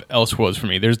versions of Elseworlds for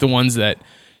me. There's the ones that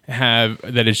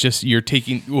it's just you're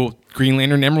taking Green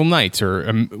Lantern Emerald Knights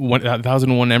or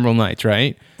 1001 Emerald Knights,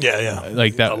 right? Yeah.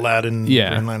 Like that Aladdin,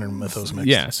 Green Lantern mythos mixed.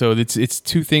 Yeah, so it's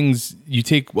two things. You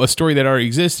take a story that already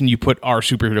exists and you put our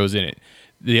superheroes in it.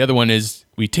 The other one is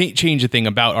we change a thing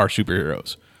about our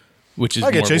superheroes, which is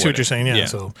I get more you. I see what what you're saying. Yeah.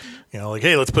 So, like,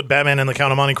 hey, let's put Batman in the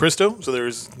Count of Monte Cristo. So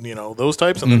there's, those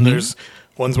types. And then there's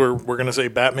ones where we're going to say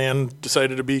Batman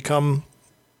decided to become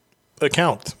a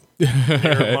count.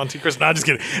 Monte Cristo. No, just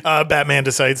kidding. Batman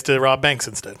decides to rob banks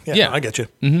instead. Yeah. No, I get you.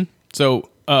 Mm-hmm. So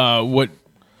what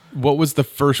was the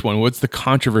first one? What's the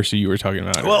controversy you were talking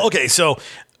about? Well, okay. So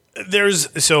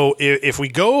if we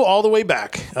go all the way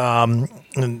back,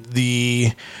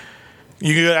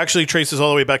 you could actually trace this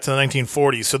all the way back to the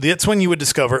 1940s. So that's when you would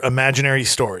discover imaginary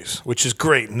stories, which is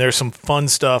great. And there's some fun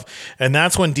stuff. And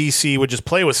that's when DC would just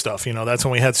play with stuff. That's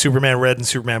when we had Superman Red and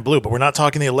Superman Blue. But we're not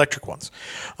talking the electric ones.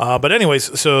 But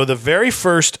anyways, so the very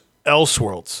first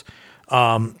Elseworlds,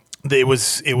 it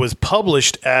was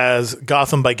published as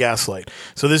Gotham by Gaslight.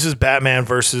 So this is Batman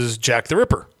versus Jack the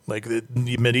Ripper. Like the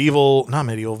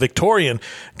Victorian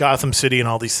Gotham City and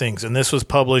all these things. And this was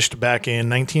published back in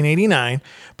 1989,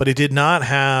 but it did not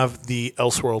have the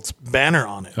Elseworlds banner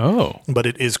on it. Oh. But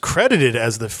it is credited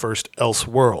as the first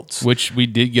Elseworlds. Which we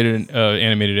did get an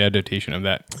animated adaptation of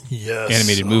that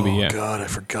animated movie, yeah. Oh, God, I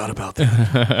forgot about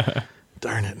that.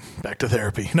 Darn it. Back to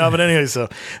therapy. No, but anyway, so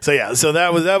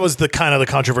that was the kind of the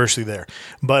controversy there.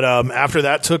 But after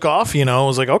that took off, it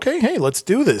was like, okay, hey, let's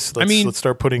do this. Let's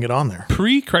start putting it on there.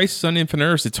 Pre-Crisis on Infinite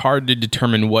Earths, it's hard to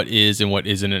determine what is and what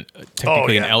isn't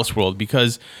technically an Elseworld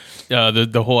because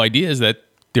the whole idea is that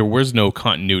there was no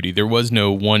continuity. There was no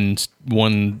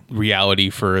one reality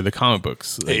for the comic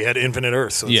books. You had Infinite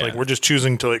Earth. So it's like we're just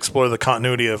choosing to explore the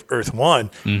continuity of Earth 1.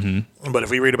 Mm-hmm. But if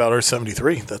we read about Earth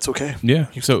 73, that's okay. Yeah.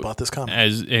 You still bought this comic.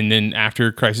 And then after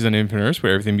Crisis on Infinite Earths,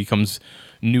 where everything becomes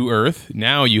New Earth,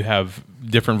 now you have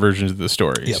different versions of the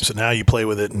stories. Yep. So now you play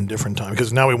with it in different time.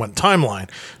 Because now we went timeline.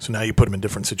 So now you put them in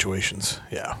different situations.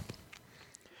 Yeah.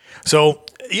 So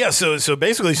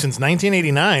basically since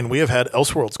 1989, we have had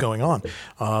Elseworlds going on.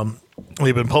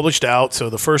 They've been published out. So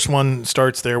the first one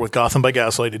starts there with Gotham by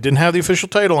Gaslight. It didn't have the official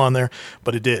title on there,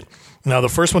 but it did. Now, the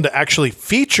first one to actually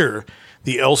feature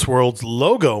the Elseworlds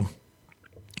logo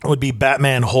would be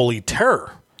Batman Holy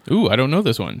Terror. Ooh, I don't know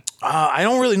this one. I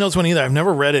don't really know this one either. I've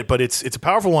never read it, but it's a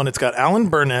powerful one. It's got Alan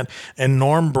Burnett and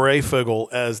Norm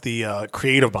Breyfogle as the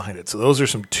creative behind it. So those are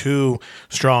some two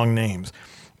strong names.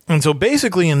 And so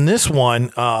basically in this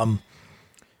one,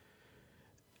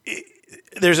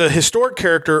 there's a historic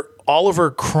character, Oliver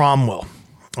Cromwell.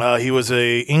 He was an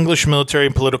English military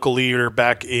and political leader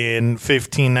back in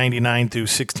 1599 through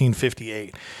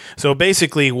 1658. So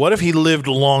basically, what if he lived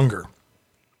longer?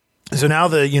 So now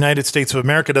the United States of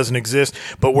America doesn't exist,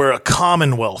 but we're a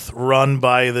commonwealth run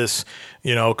by this,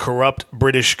 corrupt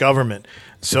British government.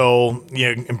 So,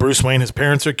 Bruce Wayne, his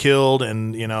parents are killed,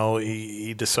 and,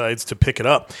 he decides to pick it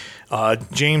up.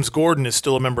 James Gordon is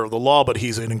still a member of the law, but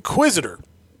he's an inquisitor.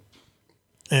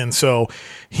 And so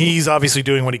he's obviously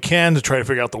doing what he can to try to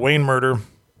figure out the Wayne murder.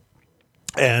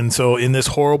 And so in this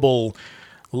horrible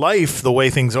life, the way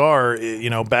things are,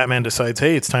 Batman decides,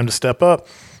 hey, it's time to step up.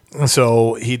 And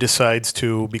so he decides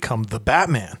to become the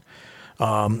Batman.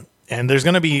 And there's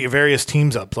going to be various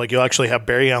teams up. Like you'll actually have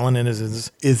Barry Allen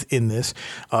is in this.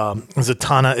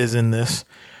 Zatanna is in this.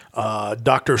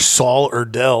 Dr. Saul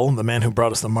Erdel, the man who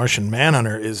brought us the Martian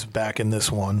Manhunter, is back in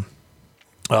this one.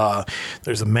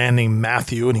 There's a man named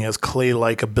Matthew, and he has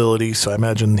clay-like abilities, so I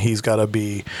imagine he's got to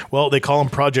be... Well, they call him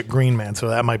Project Green Man, so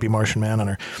that might be Martian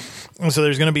Manhunter. And so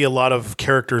there's going to be a lot of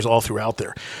characters all throughout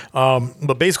there.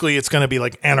 But basically, it's going to be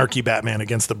like Anarchy Batman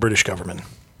against the British government.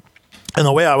 And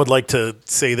the way I would like to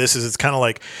say this is it's kind of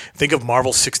like, think of Marvel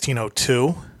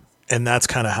 1602, and that's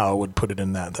kind of how I would put it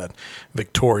in that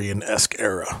Victorian-esque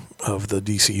era of the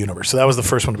DC universe. So that was the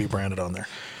first one to be branded on there.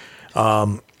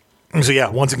 So yeah,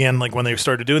 once again, like when they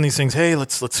started doing these things, hey,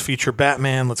 let's feature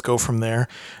Batman, let's go from there.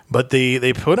 But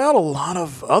they put out a lot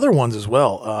of other ones as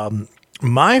well.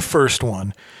 My first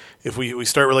one, if we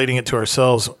start relating it to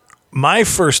ourselves, my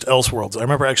first Elseworlds, I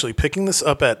remember actually picking this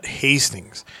up at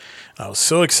Hastings. I was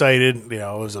so excited. It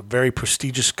was a very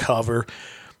prestigious cover.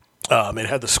 It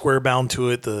had the square bound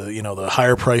to it, the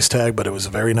higher price tag, but it was a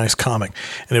very nice comic.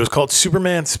 And it was called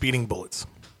Superman Speeding Bullets.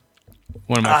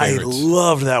 One of my favorites. I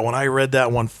loved that one. I read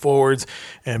that one forwards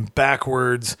and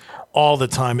backwards all the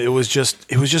time. It was just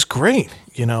great,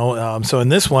 So in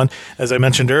this one, as I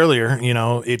mentioned earlier,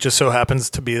 it just so happens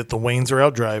to be that the Waynes are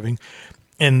out driving,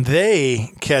 and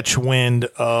they catch wind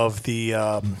of the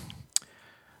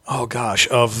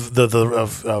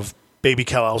of Baby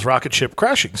Kal-El's rocket ship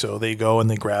crashing. So they go and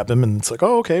they grab him, and it's like,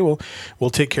 oh, okay, well, we'll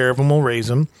take care of him, we'll raise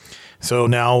him. So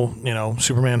now,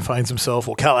 Superman finds himself,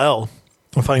 Kal-El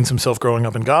finds himself growing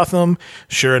up in Gotham.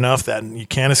 Sure enough, that you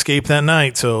can't escape that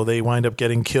night, so they wind up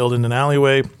getting killed in an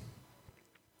alleyway.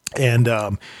 And,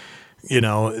 a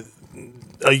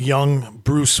young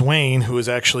Bruce Wayne, who is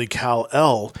actually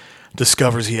Kal-El,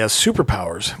 discovers he has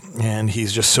superpowers, and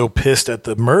he's just so pissed at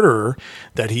the murderer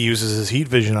that he uses his heat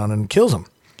vision on him and kills him.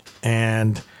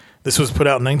 And this was put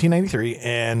out in 1993,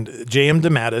 and J.M.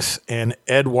 DeMatteis and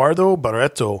Eduardo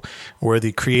Barreto were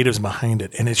the creatives behind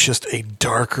it. And it's just a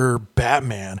darker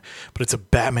Batman, but it's a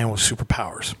Batman with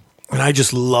superpowers. And I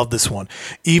just love this one.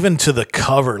 Even to the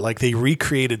cover, like they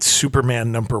recreated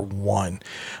Superman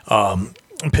 #1.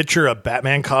 Picture a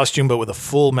Batman costume, but with a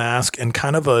full mask and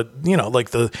kind of a,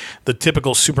 like the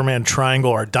typical Superman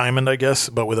triangle or diamond, I guess,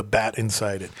 but with a bat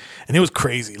inside it. And it was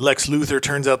crazy. Lex Luthor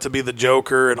turns out to be the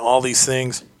Joker and all these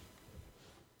things.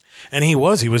 And he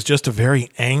was just a very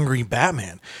angry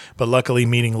Batman. But luckily,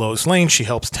 meeting Lois Lane, she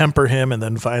helps temper him. And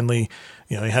then finally,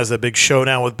 he has that big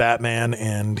showdown with Batman,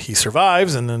 and he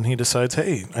survives. And then he decides,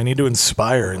 hey, I need to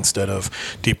inspire instead of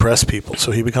depress people.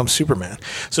 So he becomes Superman.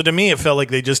 So to me, it felt like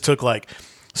they just took like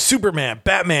Superman,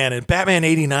 Batman, and Batman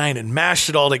 89 and mashed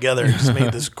it all together and just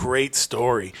made this great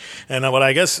story. And what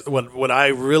I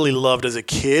really loved as a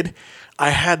kid, I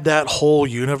had that whole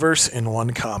universe in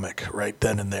one comic right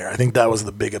then and there. I think that was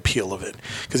the big appeal of it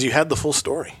because you had the full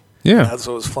story. Yeah. And that's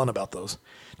what was fun about those.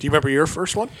 Do you remember your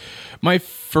first one? My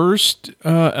first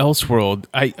Elseworld,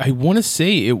 I want to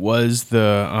say it was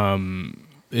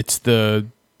it's the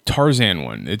Tarzan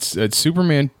one. It's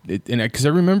Superman, and because I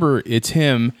remember it's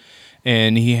him,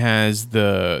 and he has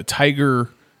the tiger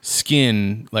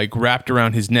skin like wrapped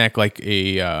around his neck like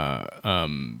a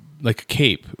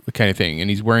cape kind of thing, and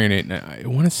he's wearing it. And I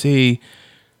want to say,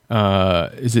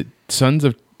 is it Sons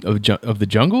of the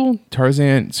Jungle?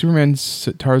 Tarzan, Superman's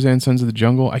Tarzan, Sons of the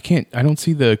Jungle. I don't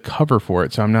see the cover for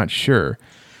it, so I'm not sure.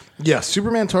 Yeah,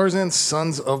 Superman Tarzan,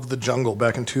 Sons of the Jungle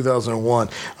back in 2001.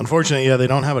 Unfortunately, they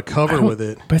don't have a cover with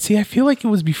it. But see, I feel like it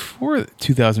was before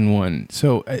 2001,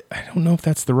 so I don't know if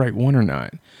that's the right one or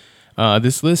not.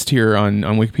 This list here on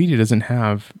Wikipedia doesn't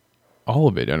have all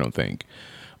of it, I don't think.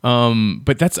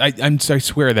 But that's I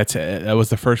swear that was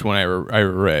the first one I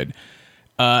ever read.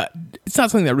 It's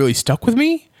not something that really stuck with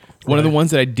me. One of the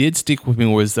ones that I did stick with me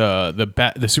was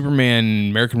the Superman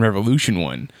American Revolution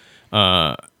one.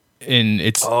 And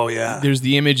it's there's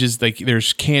the images like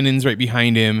there's cannons right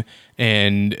behind him,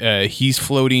 and he's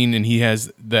floating, and he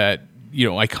has that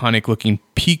iconic looking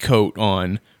pea coat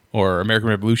on, or American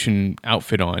Revolution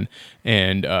outfit on,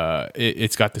 and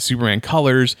it's got the Superman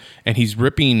colors, and he's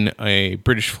ripping a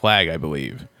British flag, I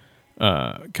believe,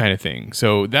 kind of thing.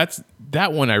 So that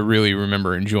one I really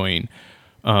remember enjoying.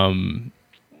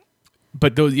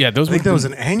 But those I think that was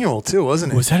an annual too,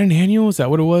 wasn't it? Was that an annual? Is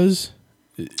that what it was?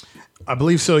 I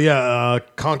believe so, yeah.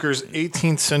 Conquers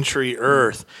 18th Century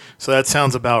Earth. So that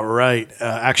sounds about right.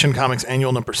 Action Comics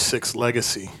Annual number 6,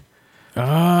 Legacy.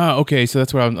 Ah, okay. So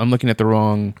that's what I'm looking at the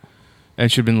wrong. I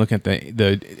should have been looking at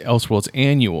the Elseworlds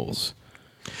annuals.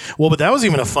 Well, but that was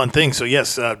even a fun thing. So,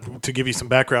 yes, to give you some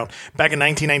background, back in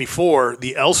 1994,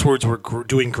 the Elseworlds were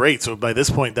doing great. So, by this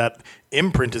point, that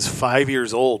imprint is 5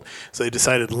 years old. So, they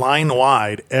decided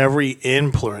line-wide, every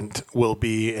imprint will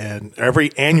be, and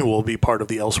every annual will be part of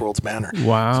the Elseworlds banner.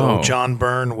 Wow. So, John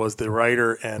Byrne was the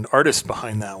writer and artist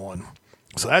behind that one.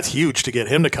 So, that's huge to get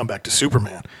him to come back to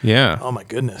Superman. Yeah. Oh, my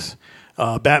goodness.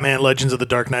 Batman Legends of the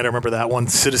Dark Knight, I remember that one.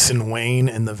 Citizen Wayne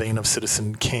in the vein of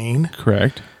Citizen Kane.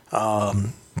 Correct.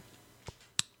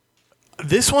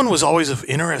 This one was always an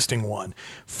interesting one.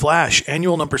 Flash,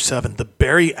 annual number 7, the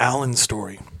Barry Allen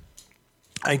story.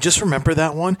 I just remember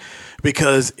that one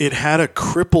because it had a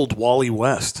crippled Wally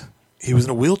West. He was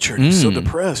in a wheelchair. He was so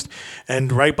depressed.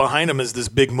 And right behind him is this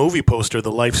big movie poster,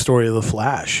 The Life Story of the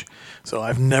Flash. So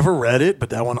I've never read it, but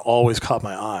that one always caught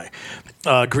my eye.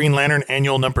 Green Lantern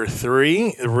Annual number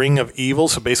 3, Ring of Evil.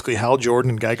 So basically Hal Jordan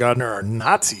and Guy Gardner are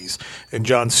Nazis, and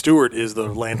John Stewart is the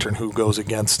Lantern who goes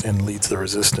against and leads the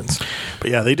resistance. But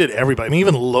yeah, they did everybody. I mean,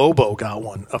 even Lobo got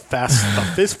one, a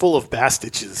fistful of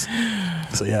bastiches.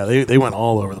 So yeah, they went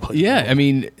all over the place. Yeah, I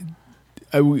mean,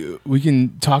 we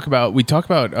talk about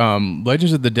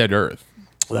Legends of the Dead Earth.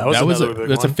 That was another big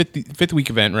that's one. a fifth week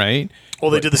event, right?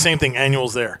 Well, they did the same thing,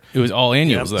 annuals there. It was all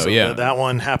annuals, though. So Yeah, that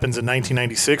one happens in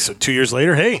 1996. So 2 years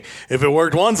later, hey, if it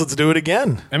worked once, let's do it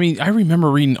again. I mean, I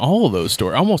remember reading all of those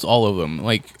stories, almost all of them.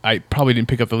 Like, I probably didn't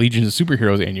pick up the Legions of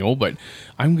Superheroes annual, but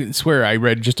I'm going to swear I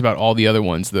read just about all the other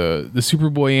ones. The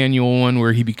Superboy annual one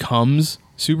where he becomes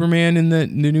Superman in the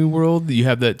new world. You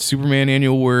have that Superman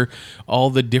annual where all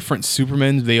the different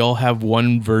Supermen, they all have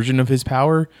one version of his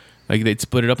power. Like, they'd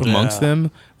split it up amongst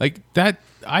them. Like, that,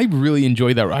 I really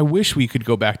enjoyed that. I wish we could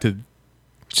go back to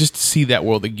just see that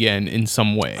world again in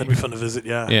some way. That'd be fun to visit,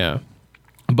 yeah. Yeah.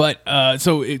 But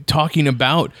talking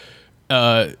about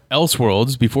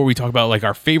Elseworlds, before we talk about like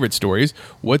our favorite stories,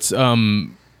 what's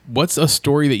a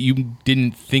story that you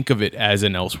didn't think of it as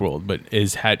an Elseworld, but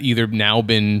had either now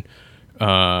been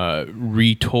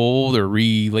retold or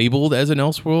relabeled as an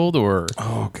Elseworld, or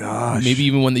Oh, gosh. maybe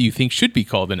even one that you think should be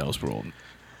called an Elseworld?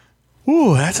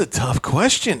 Ooh, that's a tough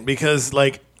question because,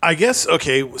 like, I guess,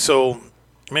 okay, so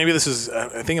maybe this is,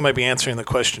 I think it might be answering the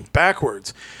question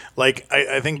backwards. Like,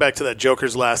 I think back to that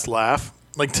Joker's Last Laugh.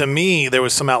 Like, to me, there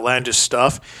was some outlandish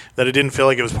stuff that it didn't feel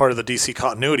like it was part of the DC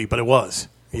continuity, but it was,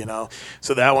 you know?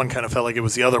 So that one kind of felt like it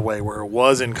was the other way, where it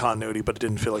was in continuity, but it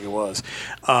didn't feel like it was.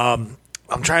 I'm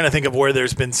trying to think of where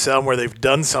there's been some where they've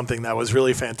done something that was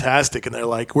really fantastic, and they're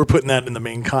like, we're putting that in the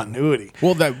main continuity.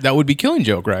 Well, that would be Killing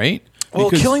Joke, right? Well,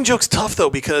 Because- Killing Joke's tough, though,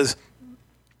 because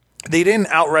they didn't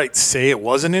outright say it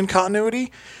wasn't in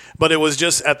continuity, but it was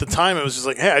just, at the time, it was just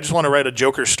like, hey, I just want to write a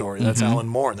Joker story. That's Alan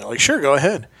Moore. And they're like, sure, go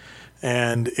ahead.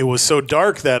 And it was so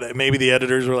dark that maybe the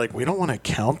editors were like, we don't want to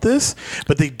count this,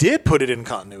 but they did put it in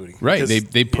continuity. Right, because,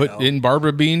 they put in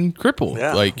Barbara being crippled.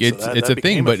 Yeah, like so it's that a thing,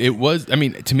 became a but thing. it was. I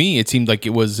mean, to me, it seemed like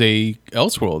it was a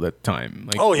Elseworld at the time.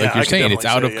 Like, Oh, yeah, like I you're could saying, it's definitely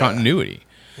out say, of yeah. continuity.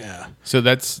 Yeah. So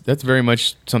that's very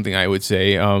much something I would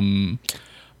say.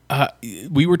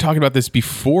 We were talking about this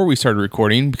before we started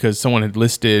recording because someone had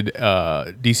listed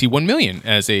DC 1 Million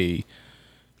as a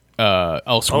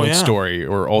Elseworld story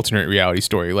or alternate reality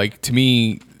story. Like, to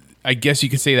me, I guess you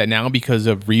could say that now because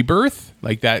of Rebirth.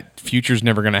 Like, that future's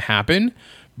never going to happen.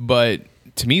 But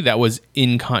to me, that was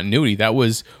in continuity. That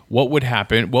was what would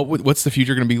happen. What's the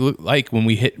future going to be like when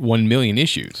we hit 1 million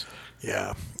issues?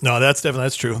 Yeah. No, that's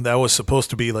true. That was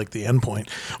supposed to be like the end point.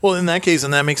 Well, in that case,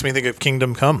 and that makes me think of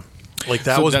Kingdom Come. Like,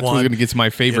 that So was that's one. going to get to my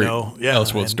favorite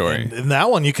Elseworld and, story. And that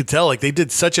one, you could tell, like, they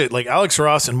did such a, like, Alex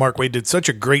Ross and Mark Waid did such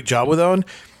a great job with that one.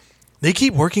 They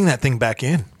keep working that thing back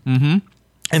in. Mm-hmm.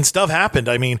 And stuff happened.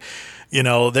 I mean, you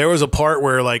know, there was a part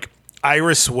where, like,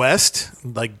 Iris West,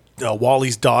 like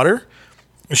Wally's daughter,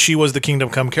 she was the Kingdom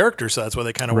Come character, so that's why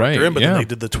they kind of worked her in, but then they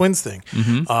did the twins thing.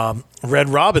 Mm-hmm. Red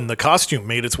Robin, the costume,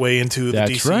 made its way into the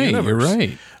DC universe. You're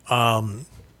right.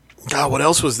 God, what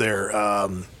else was there?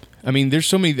 I mean, there's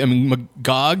so many. I mean,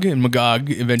 Magog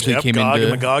eventually came Gog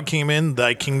into. and Magog came in.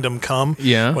 Thy Kingdom Come.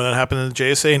 Yeah. When that happened in the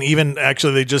JSA, and even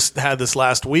actually, they just had this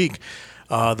last week.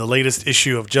 The latest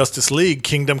issue of Justice League,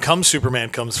 Kingdom Come Superman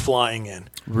comes flying in.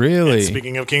 Really? And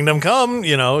speaking of Kingdom Come,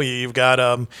 you know, you've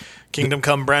got Kingdom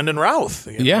Come Brandon Routh.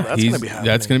 You know, Yeah, that's going to be happening.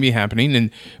 That's going to be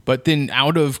happening. But then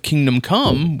out of Kingdom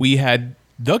Come, we had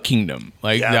The Kingdom.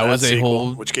 Like, Yeah, that was a sequel,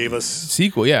 whole which gave us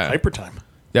sequel. Yeah, Hyper Time.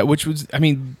 that which was. I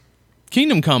mean,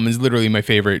 Kingdom Come is literally my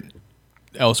favorite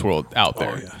Elseworld out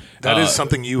there. Oh, yeah. That is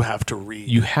something you have to read.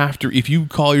 You have to, if you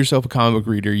call yourself a comic book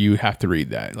reader, you have to read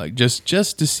that. Like, just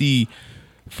to see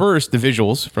first, the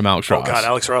visuals from Alex Ross. Oh God,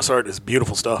 Alex Ross art is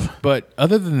beautiful stuff. But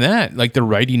other than that, like the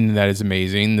writing in that is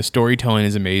amazing. The storytelling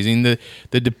is amazing. The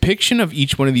depiction of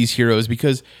each one of these heroes,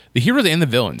 because the heroes and the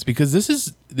villains, because this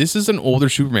is an older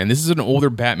Superman. This is an older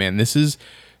Batman. This is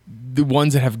the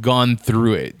ones that have gone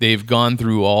through it. They've gone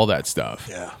through all that stuff.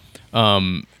 Yeah.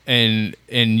 And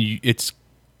it's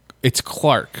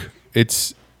Clark.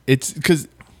 It's because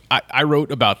I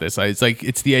wrote about this. It's like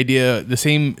it's the idea, the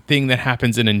same thing that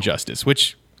happens in Injustice,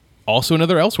 which also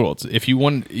another Elseworlds. If you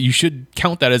want, you should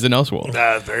count that as an Elseworld.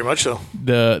 Very much so.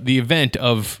 The event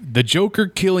of the Joker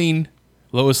killing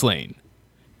Lois Lane.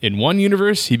 In one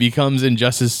universe, he becomes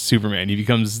Injustice Superman. He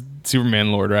becomes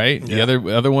Superman Lord, right? Yeah.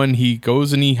 The other one, he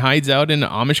goes and he hides out in the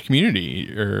Amish community.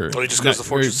 He just goes to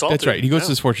Fortress Salted. That's right. He goes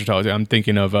to Fortress Salted. I'm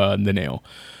thinking of the Nail.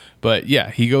 But yeah,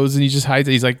 he goes and he just hides.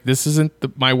 He's like, this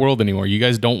isn't my world anymore. You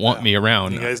guys don't want me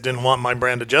around. You guys didn't want my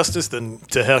brand of justice, then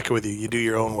to heck with you. You do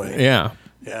your own way. Yeah.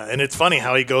 Yeah, and it's funny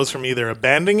how he goes from either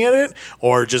abandoning it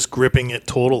or just gripping it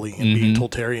totally and being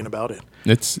totalitarian about it.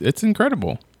 It's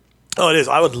incredible. Oh, it is.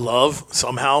 I would love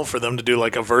somehow for them to do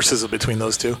like a versus between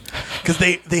those two, because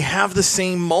they have the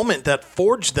same moment that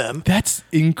forged them. That's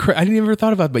incredible. I didn't ever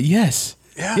thought about it, but yes.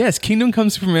 Yeah. Yes, Kingdom Come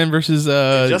Superman versus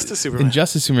Injustice Superman.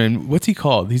 Injustice Superman. What's he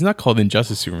called? He's not called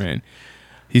Injustice Superman.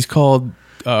 He's called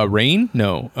Reign?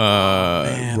 No.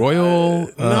 Royal?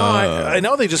 I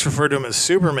know they just refer to him as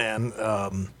Superman.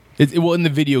 Well, in the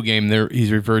video game,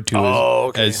 he's referred to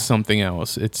okay. as something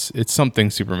else. It's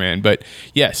something Superman. But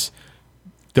yes,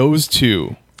 those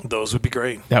two. Those would be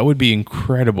great. That would be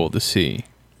incredible to see.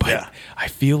 But Yeah. I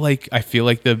feel like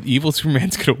the evil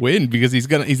Superman's gonna win because he's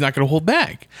not gonna hold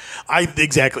back.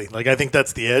 Exactly. Like, I think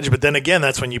that's the edge. But then again,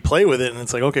 that's when you play with it, and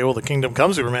it's like, okay, well, the Kingdom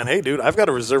Come Superman. Hey, dude, I've got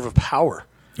a reserve of power.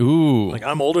 Ooh. Like,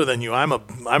 I'm older than you. I'm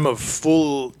a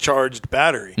full charged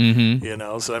battery. You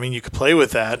know, so I mean, you could play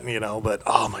with that. You know, but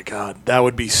oh my God, that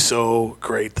would be so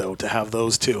great though to have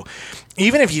those two.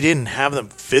 Even if you didn't have them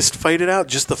fist fight it out,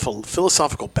 just the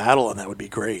philosophical battle on that would be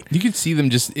great. You could see them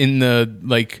just in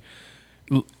the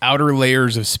outer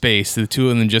layers of space, the two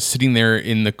of them just sitting there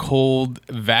in the cold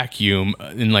vacuum,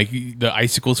 and like the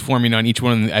icicles forming on each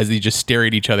one as they just stare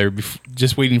at each other,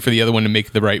 just waiting for the other one to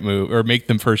make the right move or make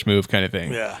them first move, kind of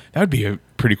thing. Yeah, that would be a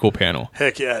pretty cool panel.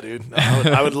 Heck yeah, dude!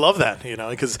 I would love that. You know,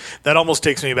 because that almost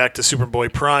takes me back to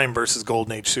Superboy Prime versus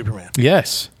Golden Age Superman.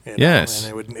 Yes. You know? Yes.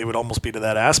 And it would almost be to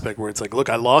that aspect where it's like, look,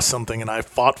 I lost something and I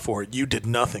fought for it. You did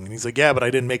nothing. And he's like, yeah, but I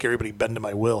didn't make everybody bend to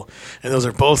my will. And those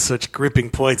are both such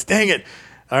gripping points. Dang it.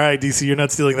 All right, DC, you're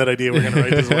not stealing that idea. We're going to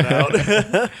write this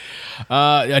one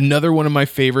out. Another one of my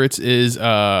favorites is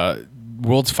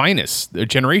World's Finest,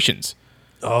 Generations.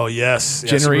 Oh, yes.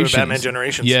 Generations. Superman Batman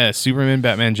Generations. Yeah, Superman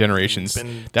Batman Generations.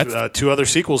 That's two other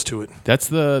sequels to it. That's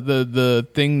the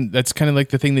thing. That's kind of like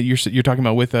the thing that you're talking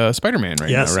about with Spider-Man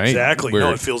right now, right? Exactly.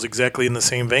 No, it feels exactly in the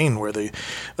same vein.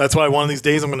 That's why one of these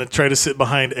days I'm going to try to sit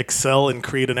behind Excel and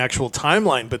create an actual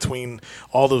timeline between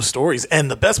all those stories. And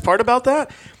the best part about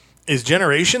that is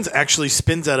Generations actually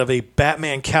spins out of a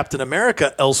Batman Captain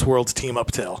America Elseworlds team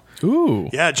up tale. Ooh.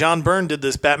 Yeah, John Byrne did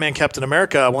this Batman Captain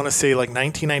America, I want to say like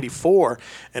 1994,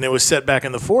 and it was set back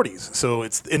in the 40s. So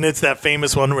it's that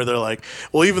famous one where they're like,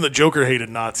 well, even the Joker hated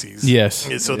Nazis.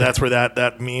 Yes. So that's where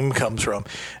that meme comes from.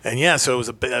 And yeah, so it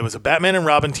was a Batman and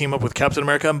Robin team up with Captain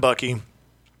America and Bucky.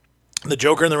 The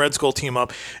Joker and the Red Skull team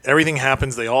up. Everything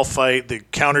happens. They all fight. They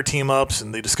counter team ups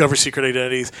and they discover secret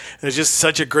identities. And it's just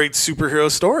such a great superhero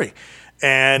story.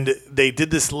 And they did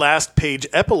this last page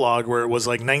epilogue where it was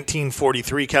like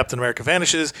 1943, Captain America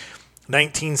vanishes.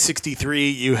 1963,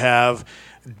 you have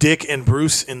Dick and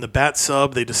Bruce in the Bat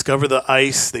Sub. They discover the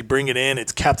ice. They bring it in.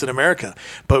 It's Captain America.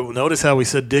 But notice how we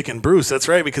said Dick and Bruce. That's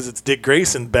right, because it's Dick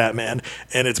Grayson, Batman,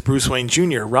 and it's Bruce Wayne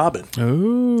Jr., Robin.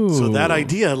 Ooh. So that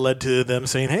idea led to them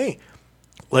saying, hey,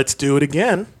 let's do it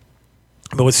again,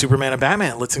 but with Superman and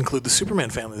Batman. Let's include the Superman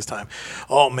family this time.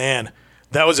 Oh, man,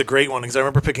 that was a great one because I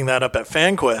remember picking that up at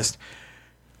FanQuest.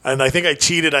 And I think I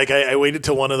cheated. I waited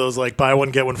till one of those like buy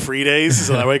one, get one free days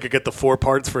so that way I could get the 4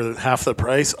 parts for half the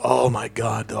price. Oh, my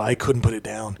God, though. I couldn't put it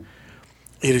down.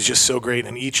 It is just so great.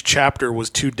 And each chapter was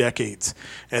 2 decades.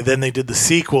 And then they did the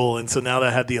sequel. And so now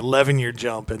that had the 11-year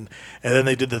jump. And then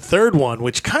they did the third one,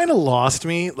 which kind of lost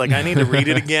me. Like, I need to read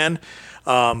it again.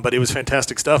 But it was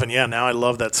fantastic stuff. And yeah, now I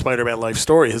love that Spider-Man Life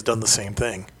Story has done the same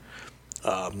thing.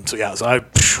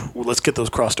 Let's get those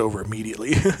crossed over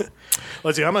immediately.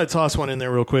 Let's see. I'm going to toss one in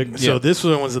there real quick. Yeah. So this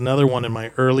one was another one in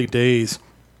my early days.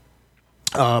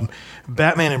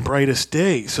 Batman and Brightest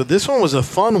Day. So this one was a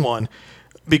fun one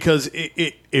because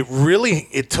it really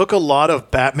took a lot of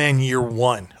Batman Year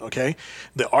One. Okay,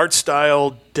 the art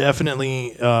style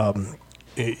definitely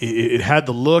it had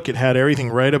the look, it had everything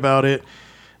right about it.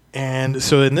 And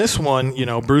so in this one,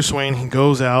 Bruce Wayne, he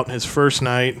goes out his first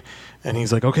night, and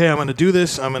he's like, okay, I'm going to do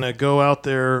this. I'm going to go out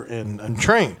there and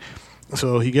train.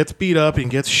 So he gets beat up and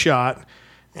gets shot,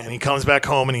 and he comes back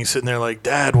home, and he's sitting there like,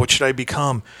 Dad, what should I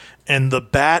become? And the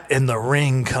bat and the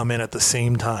ring come in at the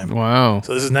same time. Wow.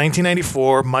 So this is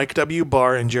 1994. Mike W.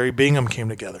 Barr and Jerry Bingham came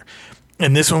together.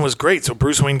 And this one was great. So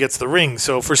Bruce Wayne gets the ring.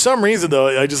 So for some reason, though,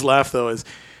 I just laugh, though, is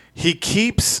he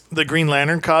keeps the Green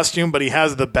Lantern costume, but he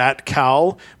has the bat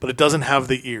cowl, but it doesn't have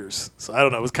the ears. So I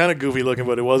don't know. It was kind of goofy looking,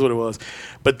 but it was what it was.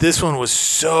 But this one was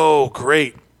so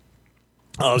great.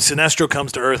 Sinestro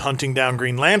comes to Earth hunting down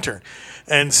Green Lantern.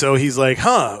 And so he's like,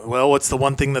 well, what's the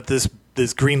one thing that this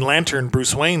Green Lantern,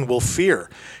 Bruce Wayne, will fear?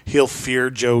 He'll fear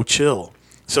Joe Chill.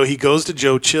 So he goes to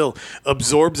Joe Chill,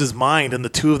 absorbs his mind, and the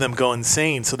two of them go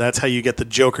insane. So that's how you get the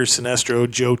Joker, Sinestro,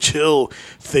 Joe Chill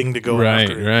thing to go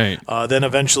after. Right. Then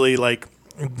eventually,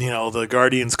 the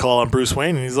Guardians call on Bruce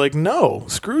Wayne, and he's like, no,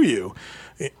 screw you.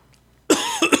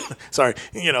 Sorry,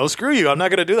 screw you. I'm not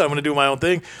going to do that. I'm going to do my own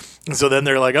thing. And so then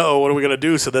they're like, oh, what are we going to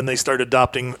do? So then they start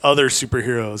adopting other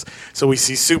superheroes. So we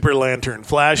see Super Lantern,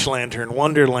 Flash Lantern,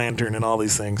 Wonder Lantern, and all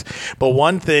these things. But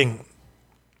one thing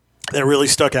that really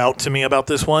stuck out to me about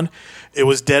this one, it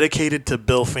was dedicated to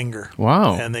Bill Finger.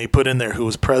 Wow. And they put in there who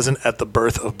was present at the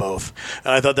birth of both.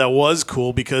 And I thought that was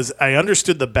cool because I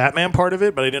understood the Batman part of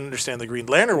it, but I didn't understand the Green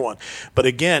Lantern one. But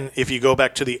again, if you go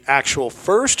back to the actual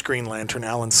first Green Lantern,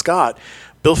 Alan Scott,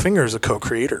 Bill Finger is a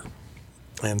co-creator.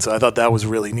 And so I thought that was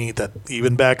really neat that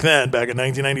even back then, back in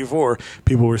 1994,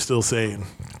 people were still saying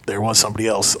there was somebody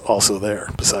else also there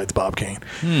besides Bob Kane.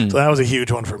 So that was a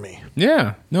huge one for me.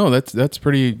 Yeah, no, that's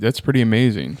pretty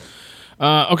amazing.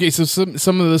 Okay, so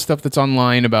some of the stuff that's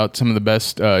online about some of the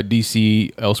best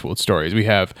DC Elseworld stories. We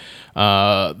have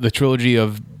the trilogy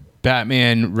of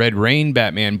Batman Red Rain,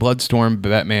 Batman Bloodstorm,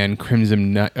 Batman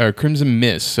Crimson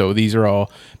Mist. So these are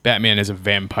all Batman as a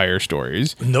vampire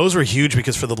stories. And those were huge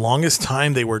because for the longest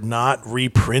time they were not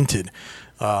reprinted.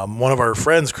 One of our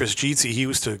friends, Chris Jeetsy, he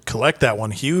used to collect that one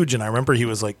huge, and I remember he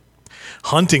was like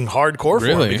hunting hardcore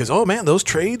for it because, oh man, those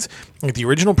trades, like the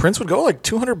original prints would go like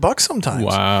 $200 sometimes.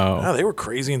 Wow. Yeah, they were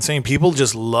crazy insane. People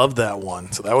just loved that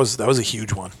one. So that was a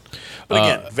huge one. But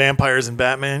again, vampires and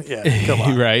Batman, yeah, come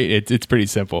on. Right, it's pretty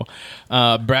simple.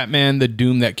 Batman, the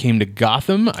Doom that came to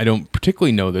Gotham. I don't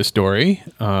particularly know this story,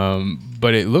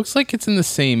 but it looks like it's in the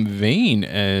same vein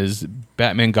as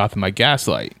Batman Gotham by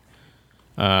Gaslight.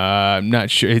 I'm not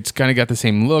sure. It's kind of got the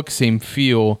same look, same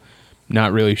feel.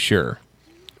 Not really sure.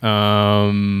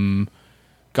 Gotham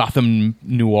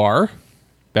Noir,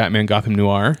 Batman Gotham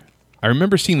Noir. I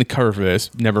remember seeing the cover for this,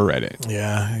 never read it.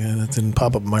 Yeah, that didn't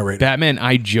pop up on my radar. Batman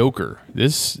I Joker.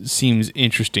 This seems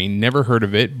interesting. Never heard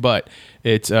of it, but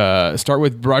it's start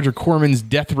with Roger Corman's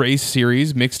Death Race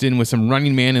series mixed in with some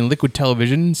Running Man and Liquid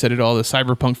Television. Set it all to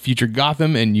cyberpunk future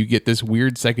Gotham, and you get this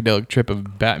weird psychedelic trip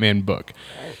of Batman book.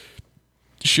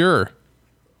 Sure.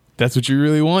 That's what you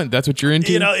really want? That's what you're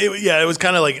into? It was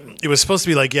kind of like, it was supposed to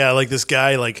be like, like this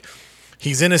guy, like,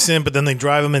 he's innocent, but then they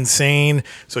drive him insane.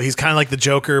 So he's kind of like the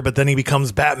Joker, but then he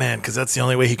becomes Batman because that's the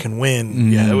only way he can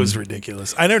win. Yeah, it was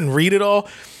ridiculous. I didn't read it all,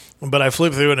 but I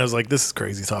flipped through it and I was like, this is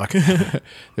crazy talk.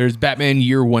 There's Batman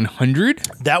Year 100.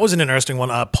 That was an interesting one.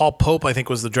 Paul Pope, I think,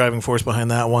 was the driving force behind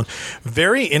that one.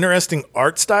 Very interesting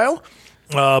art style.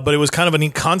 But it was kind of a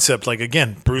neat concept, like,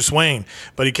 again, Bruce Wayne.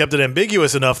 But he kept it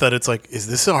ambiguous enough that it's like, is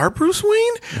this our Bruce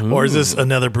Wayne? Ooh. Or is this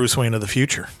another Bruce Wayne of the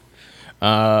future?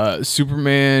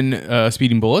 Superman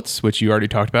Speeding Bullets, which you already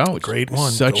talked about. Great one.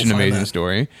 Such an amazing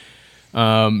story.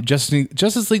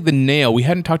 Justice League The Nail. We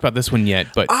hadn't talked about this one yet,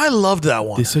 but I loved that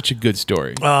one. It's such a good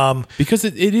story. Because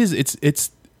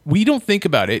it's we don't think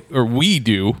about it, or we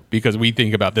do because we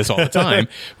think about this all the time,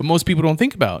 but most people don't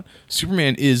think about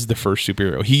Superman is the first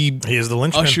superhero. He is the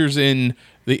linchpin. Ushers in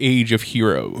the age of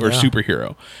hero or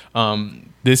superhero.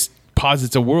 This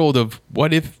posits a world of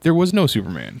what if there was no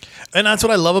Superman. And that's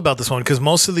what I love about this one, because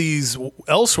most of these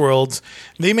Elseworlds,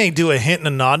 they may do a hint and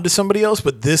a nod to somebody else,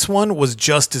 but this one was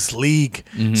Justice League.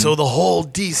 Mm-hmm. So the whole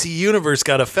DC universe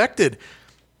got affected.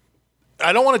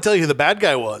 I don't want to tell you who the bad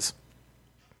guy was,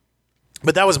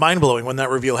 but that was mind-blowing when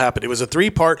that reveal happened. It was a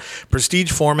 3-part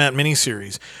prestige format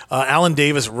miniseries. Alan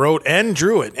Davis wrote and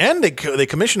drew it, and they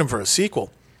commissioned him for a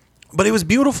sequel. But it was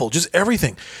beautiful, just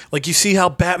everything. Like, you see how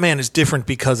Batman is different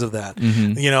because of that.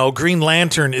 Mm-hmm. Green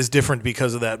Lantern is different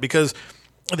because of that, because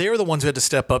they were the ones who had to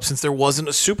step up since there wasn't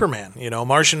a Superman.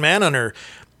 Martian Manhunter,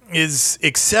 is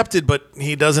accepted, but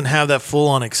he doesn't have that full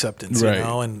on acceptance, Right. you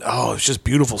know. And it's just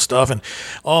beautiful stuff. And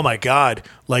oh my god,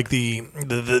 like the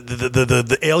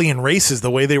alien races,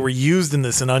 the way they were used in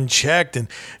this and unchecked, and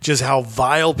just how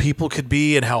vile people could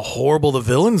be and how horrible the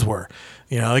villains were.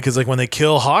 You know, because like when they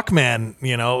kill Hawkman,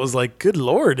 you know, it was like, good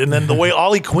lord. And then the way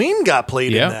Ollie Queen got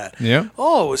played in that. Yeah.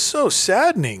 Oh, it was so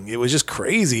saddening. It was just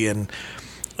crazy. And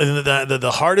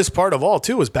the hardest part of all,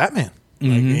 too, was Batman.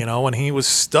 Like, you know, when he was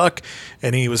stuck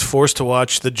and he was forced to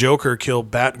watch the Joker kill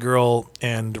Batgirl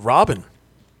and Robin.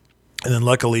 And then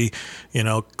luckily, you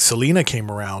know, Selena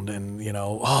came around and, you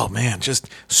know, oh man, just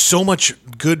so much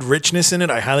good richness in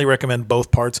it. I highly recommend both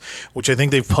parts, which I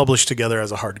think they've published together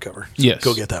as a hardcover. So Yes.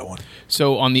 go get that one.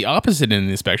 So on the opposite end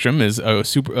of the spectrum is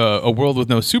a world with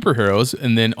no superheroes,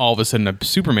 and then all of a sudden a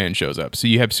Superman shows up. So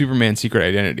you have Superman Secret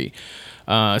Identity.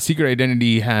 Secret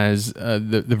Identity has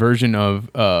the version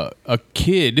of a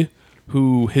kid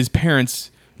who his parents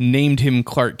named him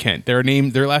Clark Kent. Their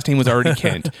last name was already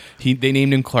Kent. They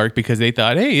named him Clark because they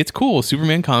thought, hey, it's cool.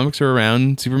 Superman comics are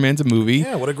around. Superman's a movie.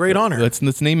 Yeah, what a great honor.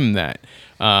 Let's name him that.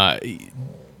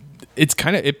 It's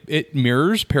kind of it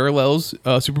mirrors, parallels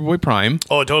Superboy Prime.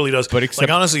 Oh, it totally does. But except-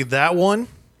 like honestly, that one,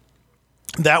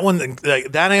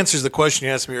 that answers the question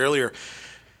you asked me earlier.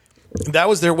 That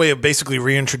was their way of basically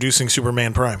reintroducing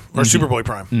Superman Prime or Superboy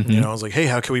Prime. You know, I was like, hey,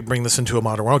 how can we bring this into a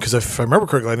modern world? Because if I remember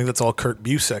correctly, I think that's all Kurt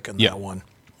Busiek in that one.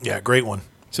 Yeah, great one.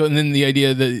 So, and then the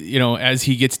idea that, you know, as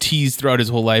he gets teased throughout his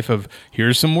whole life of,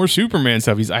 here's some more Superman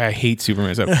stuff. I hate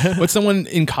Superman stuff. But someone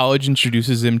in college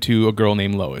introduces him to a girl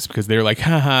named Lois because they're like,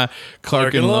 haha,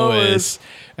 Clark and Lois.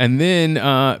 And then,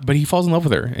 but he falls in love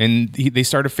with her and they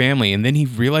start a family. And then he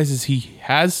realizes he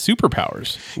has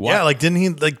superpowers. What? Yeah,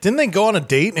 didn't they go on a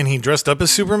date and he dressed up as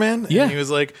Superman? Yeah. And he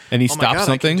was like, And he oh my stopped God,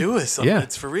 something. I can do this. Yeah.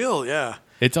 It's for real. Yeah.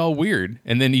 It's all weird.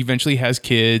 And then eventually has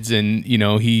kids and, you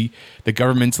know, the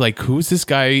government's like, who's this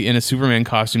guy in a Superman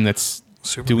costume that's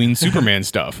doing Superman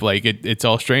stuff? Like it's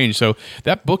all strange. So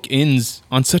that book ends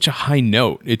on such a high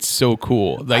note. It's so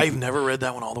cool. Like I've never read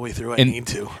that one all the way through. I need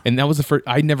to. And that was the first,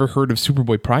 I never heard of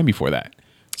Superboy Prime before that.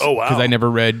 Oh, wow. Because I never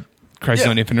read Crisis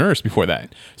on Infinite Earths before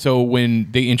that. So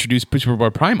when they introduced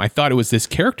Superboy Prime, I thought it was this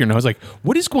character, and I was like,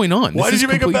 "What is going on? Why did you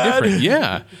make him bad?" Different.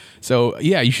 Yeah. So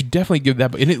yeah, you should definitely give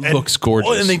that. And it looks gorgeous.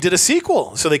 Well, and they did a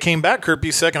sequel, so they came back. Kurt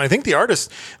Busiek, and I think the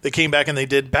artist, they came back and they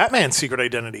did Batman: Secret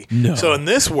Identity. No. So in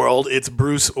this world, it's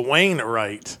Bruce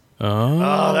Wainwright.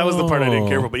 Oh, that was the part I didn't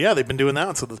care about. But yeah, they've been doing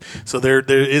that. So there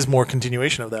is more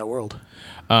continuation of that world.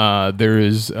 There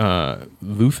is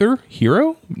Luthor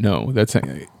Hero. No,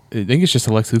 I think it's just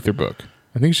a Lex Luthor book.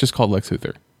 I think it's just called Lex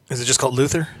Luthor. Is it just called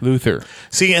Luthor? Luthor.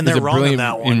 See, and There's they're a wrong on brilliant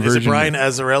that one. Is it inversion. Brian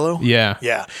Azzarello? Yeah.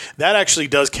 Yeah. That actually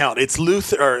does count. It's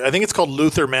Luthor, or I think it's called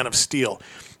Luthor Man of Steel.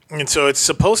 And so it's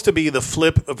supposed to be the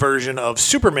flip version of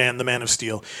Superman, the Man of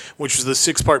Steel, which was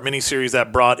the 6-part miniseries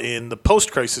that brought in the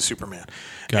post-crisis Superman.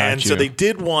 And so they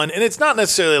did one, and it's not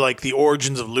necessarily like the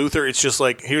origins of Luthor. It's just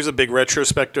like, here's a big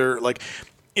retrospector. Like,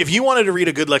 if you wanted to read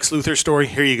a good Lex Luthor story,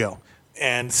 here you go.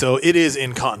 And so it is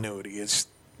in continuity. It's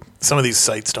some of these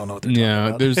sites don't know what they're talking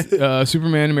about. There's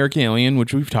Superman American Alien,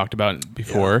 which we've talked about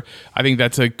before. Yeah. I think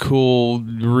that's a cool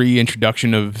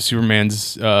reintroduction of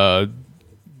Superman's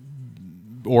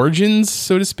origins,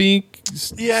 so to speak.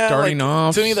 Yeah, starting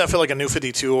off. To me, that felt like a New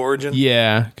 52 origin.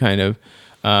 Yeah, kind of.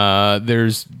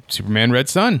 There's Superman Red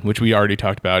Sun, which we already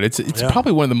talked about. It's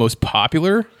probably one of the most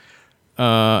popular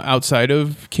outside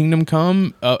of Kingdom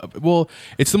Come. Well,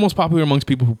 it's the most popular amongst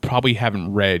people who probably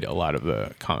haven't read a lot of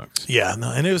the comics. Yeah,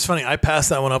 no, and it was funny. I passed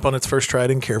that one up on its first try. I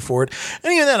didn't care for it.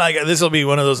 And even then, this will be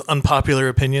one of those unpopular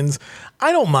opinions.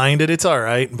 I don't mind it. It's all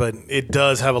right, but it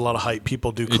does have a lot of hype.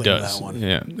 People do claim that one.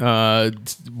 Yeah.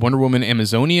 Wonder Woman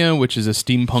Amazonia, which is a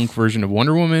steampunk version of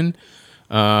Wonder Woman.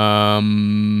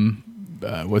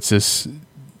 What's this?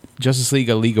 Justice League,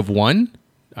 A League of One?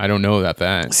 I don't know about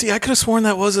that. See, I could have sworn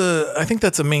that was I think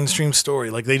that's a mainstream story.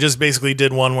 Like, they just basically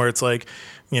did one where it's like,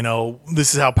 you know,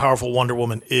 this is how powerful Wonder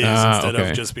Woman is instead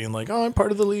of just being like, oh, I'm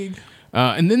part of the League.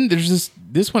 And then there's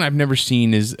this one I've never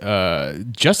seen is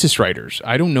Justice Riders.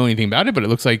 I don't know anything about it, but it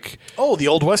looks like... Oh, the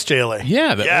Old West JLA.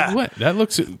 Yeah, that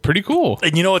looks pretty cool.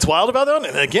 And you know what's wild about that one?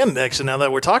 And again, actually, now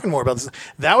that we're talking more about this,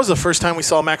 that was the first time we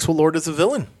saw Maxwell Lord as a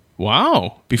villain.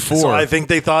 Wow. Before. So I think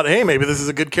they thought, hey, maybe this is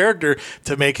a good character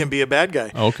to make him be a bad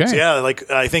guy. Okay. So yeah,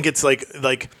 I think it's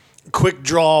like quick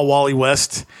draw Wally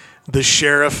West, the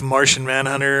sheriff, Martian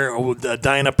Manhunter,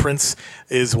 Diana Prince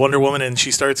is Wonder Woman, and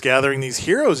she starts gathering these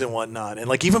heroes and whatnot. And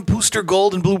like even Booster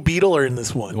Gold and Blue Beetle are in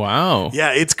this one. Wow.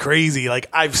 Yeah, it's crazy. Like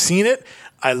I've seen it.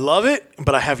 I love it,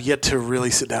 but I have yet to really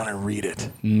sit down and read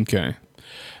it. Okay.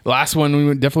 The last one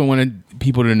we definitely wanted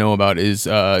people to know about is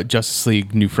Justice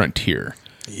League New Frontier.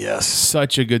 Yes.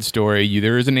 Such a good story.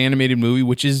 There is an animated movie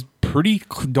which is pretty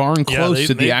darn close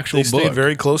to the actual they book. stayed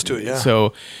very close to it, yeah.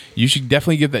 So you should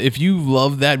definitely give that. If you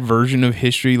love that version of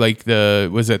history, like the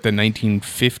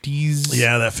 1950s?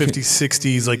 Yeah, that 50s,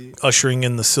 60s, like ushering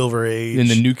in the Silver Age. And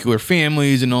the nuclear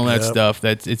families and all that Yep. stuff.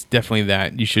 It's definitely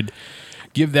that. You should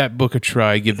give that book a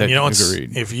try. Give that book a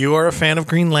read. If you are a fan of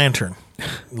Green Lantern,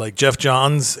 like Jeff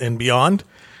Johns and beyond,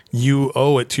 you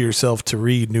owe it to yourself to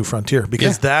read New Frontier,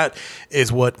 because that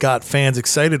is what got fans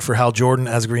excited for Hal Jordan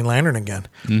as Green Lantern again.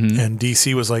 And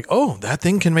DC was like, oh, that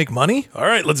thing can make money? All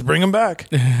right, let's bring him back.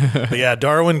 But yeah,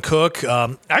 Darwin Cook.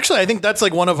 Actually, I think that's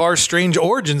like one of our strange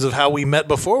origins of how we met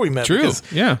before we met. True, because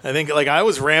yeah. I think like I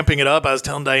was ramping it up. I was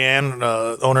telling Diane,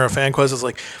 owner of FanQuest, I was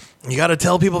like, you got to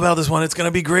tell people about this one. It's going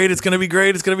to be great. It's going to be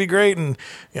great. It's going to be great. And,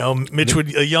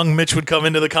 a young Mitch would come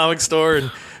into the comic store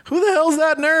and, who the hell's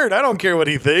that nerd? I don't care what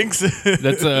he thinks.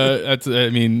 That's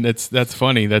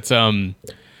funny. That's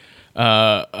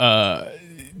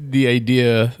the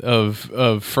idea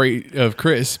of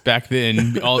Chris back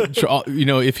then.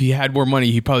 If he had more money,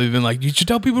 he'd probably been like, you should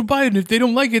tell people to buy it. And if they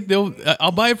don't like it,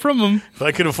 I'll buy it from them. If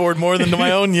I could afford more than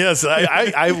my own, yes,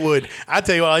 I would. I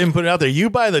tell you what, I'll even put it out there. You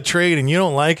buy the trade and you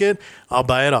don't like it, I'll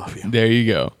buy it off you. There you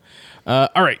go.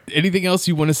 All right. Anything else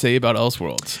you want to say about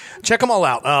Elseworlds? Check them all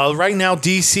out. Right now,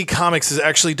 DC Comics has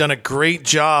actually done a great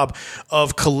job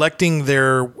of collecting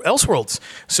their Elseworlds.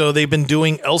 So they've been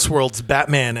doing Elseworlds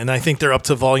Batman, and I think they're up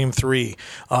to Volume 3.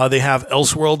 They have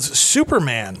Elseworlds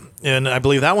Superman, and I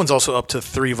believe that one's also up to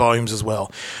 3 volumes as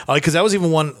well. Because that was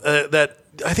even one that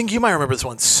I think you might remember this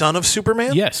one, Son of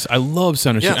Superman. Yes, I love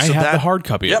Son of Superman. I have the hard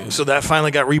copy. Yep, so that finally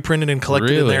got reprinted and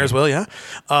collected in there as well, yeah.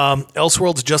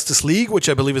 Elseworlds Justice League, which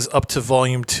I believe is up to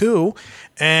Volume 2.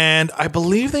 And I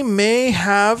believe they may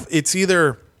have, Justice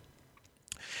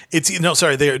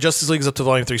League is up to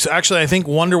Volume 3. So actually, I think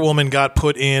Wonder Woman got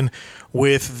put in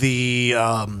with the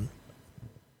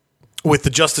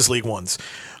Justice League ones.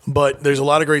 But there's a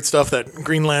lot of great stuff. That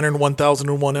Green Lantern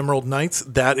 1001 Emerald Knights,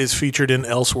 that is featured in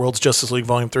Elseworlds Justice League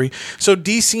Volume 3. So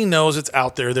DC knows it's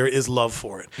out there. There is love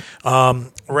for it.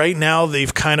 Right now,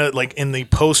 they've kind of, like in the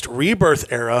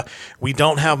post-Rebirth era, we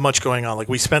don't have much going on. Like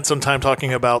we spent some time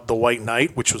talking about The White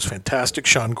Knight, which was fantastic.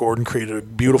 Sean Gordon created a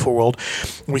beautiful world.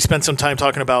 We spent some time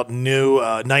talking about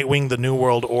Nightwing, The New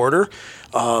World Order.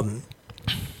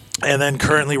 And then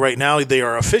currently right now, they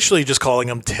are officially just calling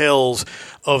them Tales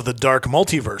of the Dark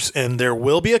Multiverse. And there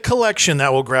will be a collection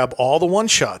that will grab all the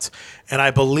one-shots. And I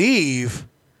believe,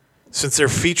 since they're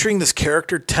featuring this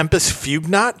character, Tempest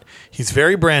Fugnot, he's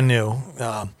very brand new.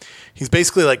 He's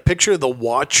basically like, picture the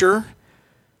Watcher,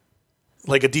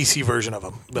 like a DC version of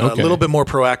him, a little bit more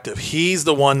proactive. He's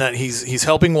the one that he's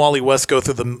helping Wally West go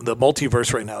through the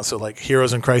multiverse right now. So like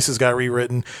Heroes in Crisis got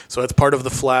rewritten. So that's part of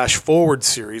the Flash Forward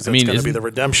series. That's going to be the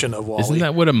redemption of Wally. Isn't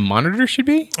that what a Monitor should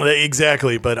be?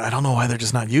 Exactly. But I don't know why they're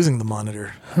just not using the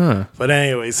Monitor. Huh. But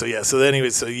anyway, so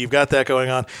you've got that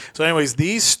going on. So anyways,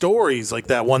 these stories, like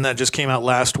that one that just came out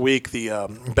last week, the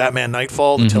Batman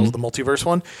Nightfall, the Tales of the Multiverse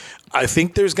one, I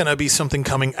think there's going to be something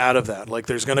coming out of that. Like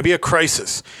there's going to be a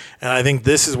crisis. And I think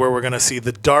this is where we're going to see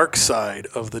the dark side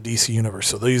of the DC universe.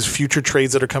 So these future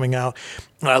trades that are coming out.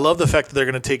 And I love the fact that they're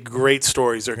going to take great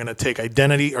stories. They're going to take they're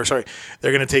going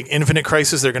to take Infinite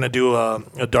Crisis. They're going to do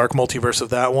a dark multiverse of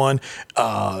that one.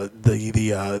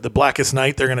 The Blackest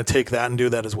Night, they're going to take that and do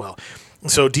that as well.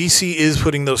 So DC is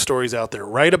putting those stories out there.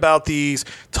 Write about these,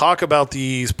 talk about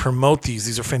these, promote these.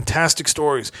 These are fantastic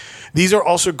stories. These are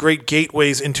also great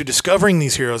gateways into discovering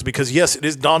these heroes because, yes, it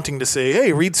is daunting to say,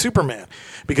 hey, read Superman.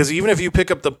 Because even if you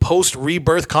pick up the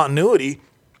post-rebirth continuity,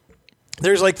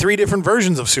 there's like 3 different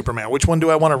versions of Superman. Which one do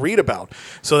I want to read about?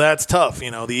 So that's tough.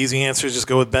 The easy answer is just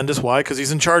go with Bendis. Why? Because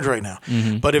he's in charge right now.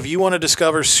 Mm-hmm. But if you want to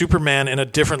discover Superman in a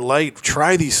different light,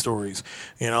 try these stories.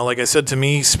 Like I said, to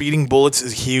me, Speeding Bullets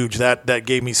is huge. That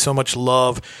gave me so much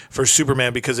love for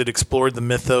Superman because it explored the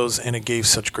mythos and it gave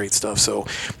such great stuff. So,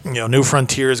 New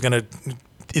Frontier is going to...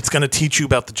 It's going to teach you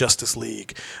about the Justice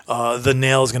League. The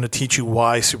Nail is going to teach you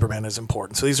why Superman is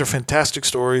important. So these are fantastic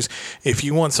stories. If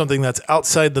you want something that's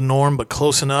outside the norm but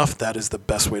close enough, that is the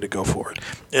best way to go for it.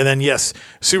 And then, yes,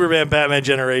 Superman, Batman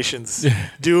Generations.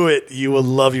 Do it. You will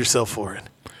love yourself for it.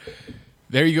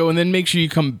 There you go. And then make sure you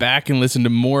come back and listen to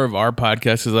more of our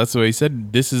podcast because that's the way he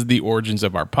said. This is the origins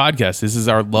of our podcast. This is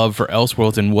our love for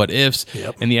Elseworlds and what ifs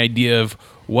and the idea of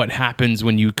what happens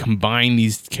when you combine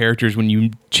these characters, when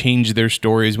you change their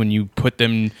stories, when you put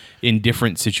them in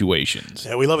different situations.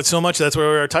 Yeah, we love it so much. That's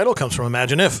where our title comes from,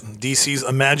 Imagine If. DC's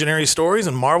imaginary stories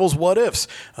and Marvel's what ifs.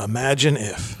 Imagine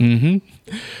if.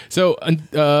 So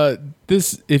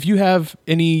if you have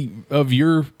any of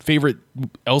your favorite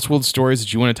Elseworld stories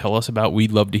that you want to tell us about,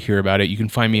 we'd love to hear about it. You can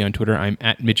find me on Twitter. I'm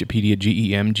at Midgetpedia,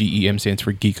 GEM. GEM stands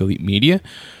for Geek Elite Media.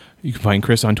 You can find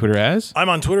Chris on Twitter as... I'm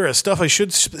on Twitter as Stuff I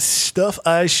Should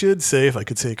Say, if I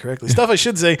could say it correctly. Stuff I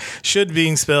Should Say, should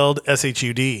being spelled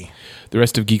SHUD. The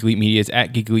rest of Geek Elite Media is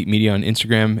at Geek Elite Media on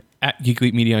Instagram, at Geek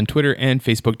Elite Media on Twitter, and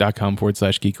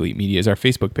Facebook.com/Geek Elite Media is our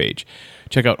Facebook page.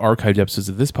 Check out archived episodes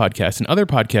of this podcast and other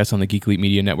podcasts on the Geek Elite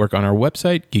Media Network on our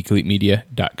website,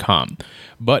 geekelitemedia.com.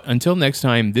 But until next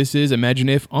time, this is Imagine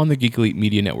If on the Geek Elite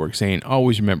Media Network saying,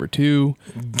 always remember to...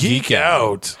 Geek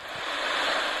out.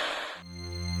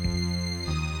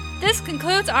 This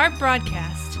concludes our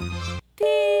broadcast.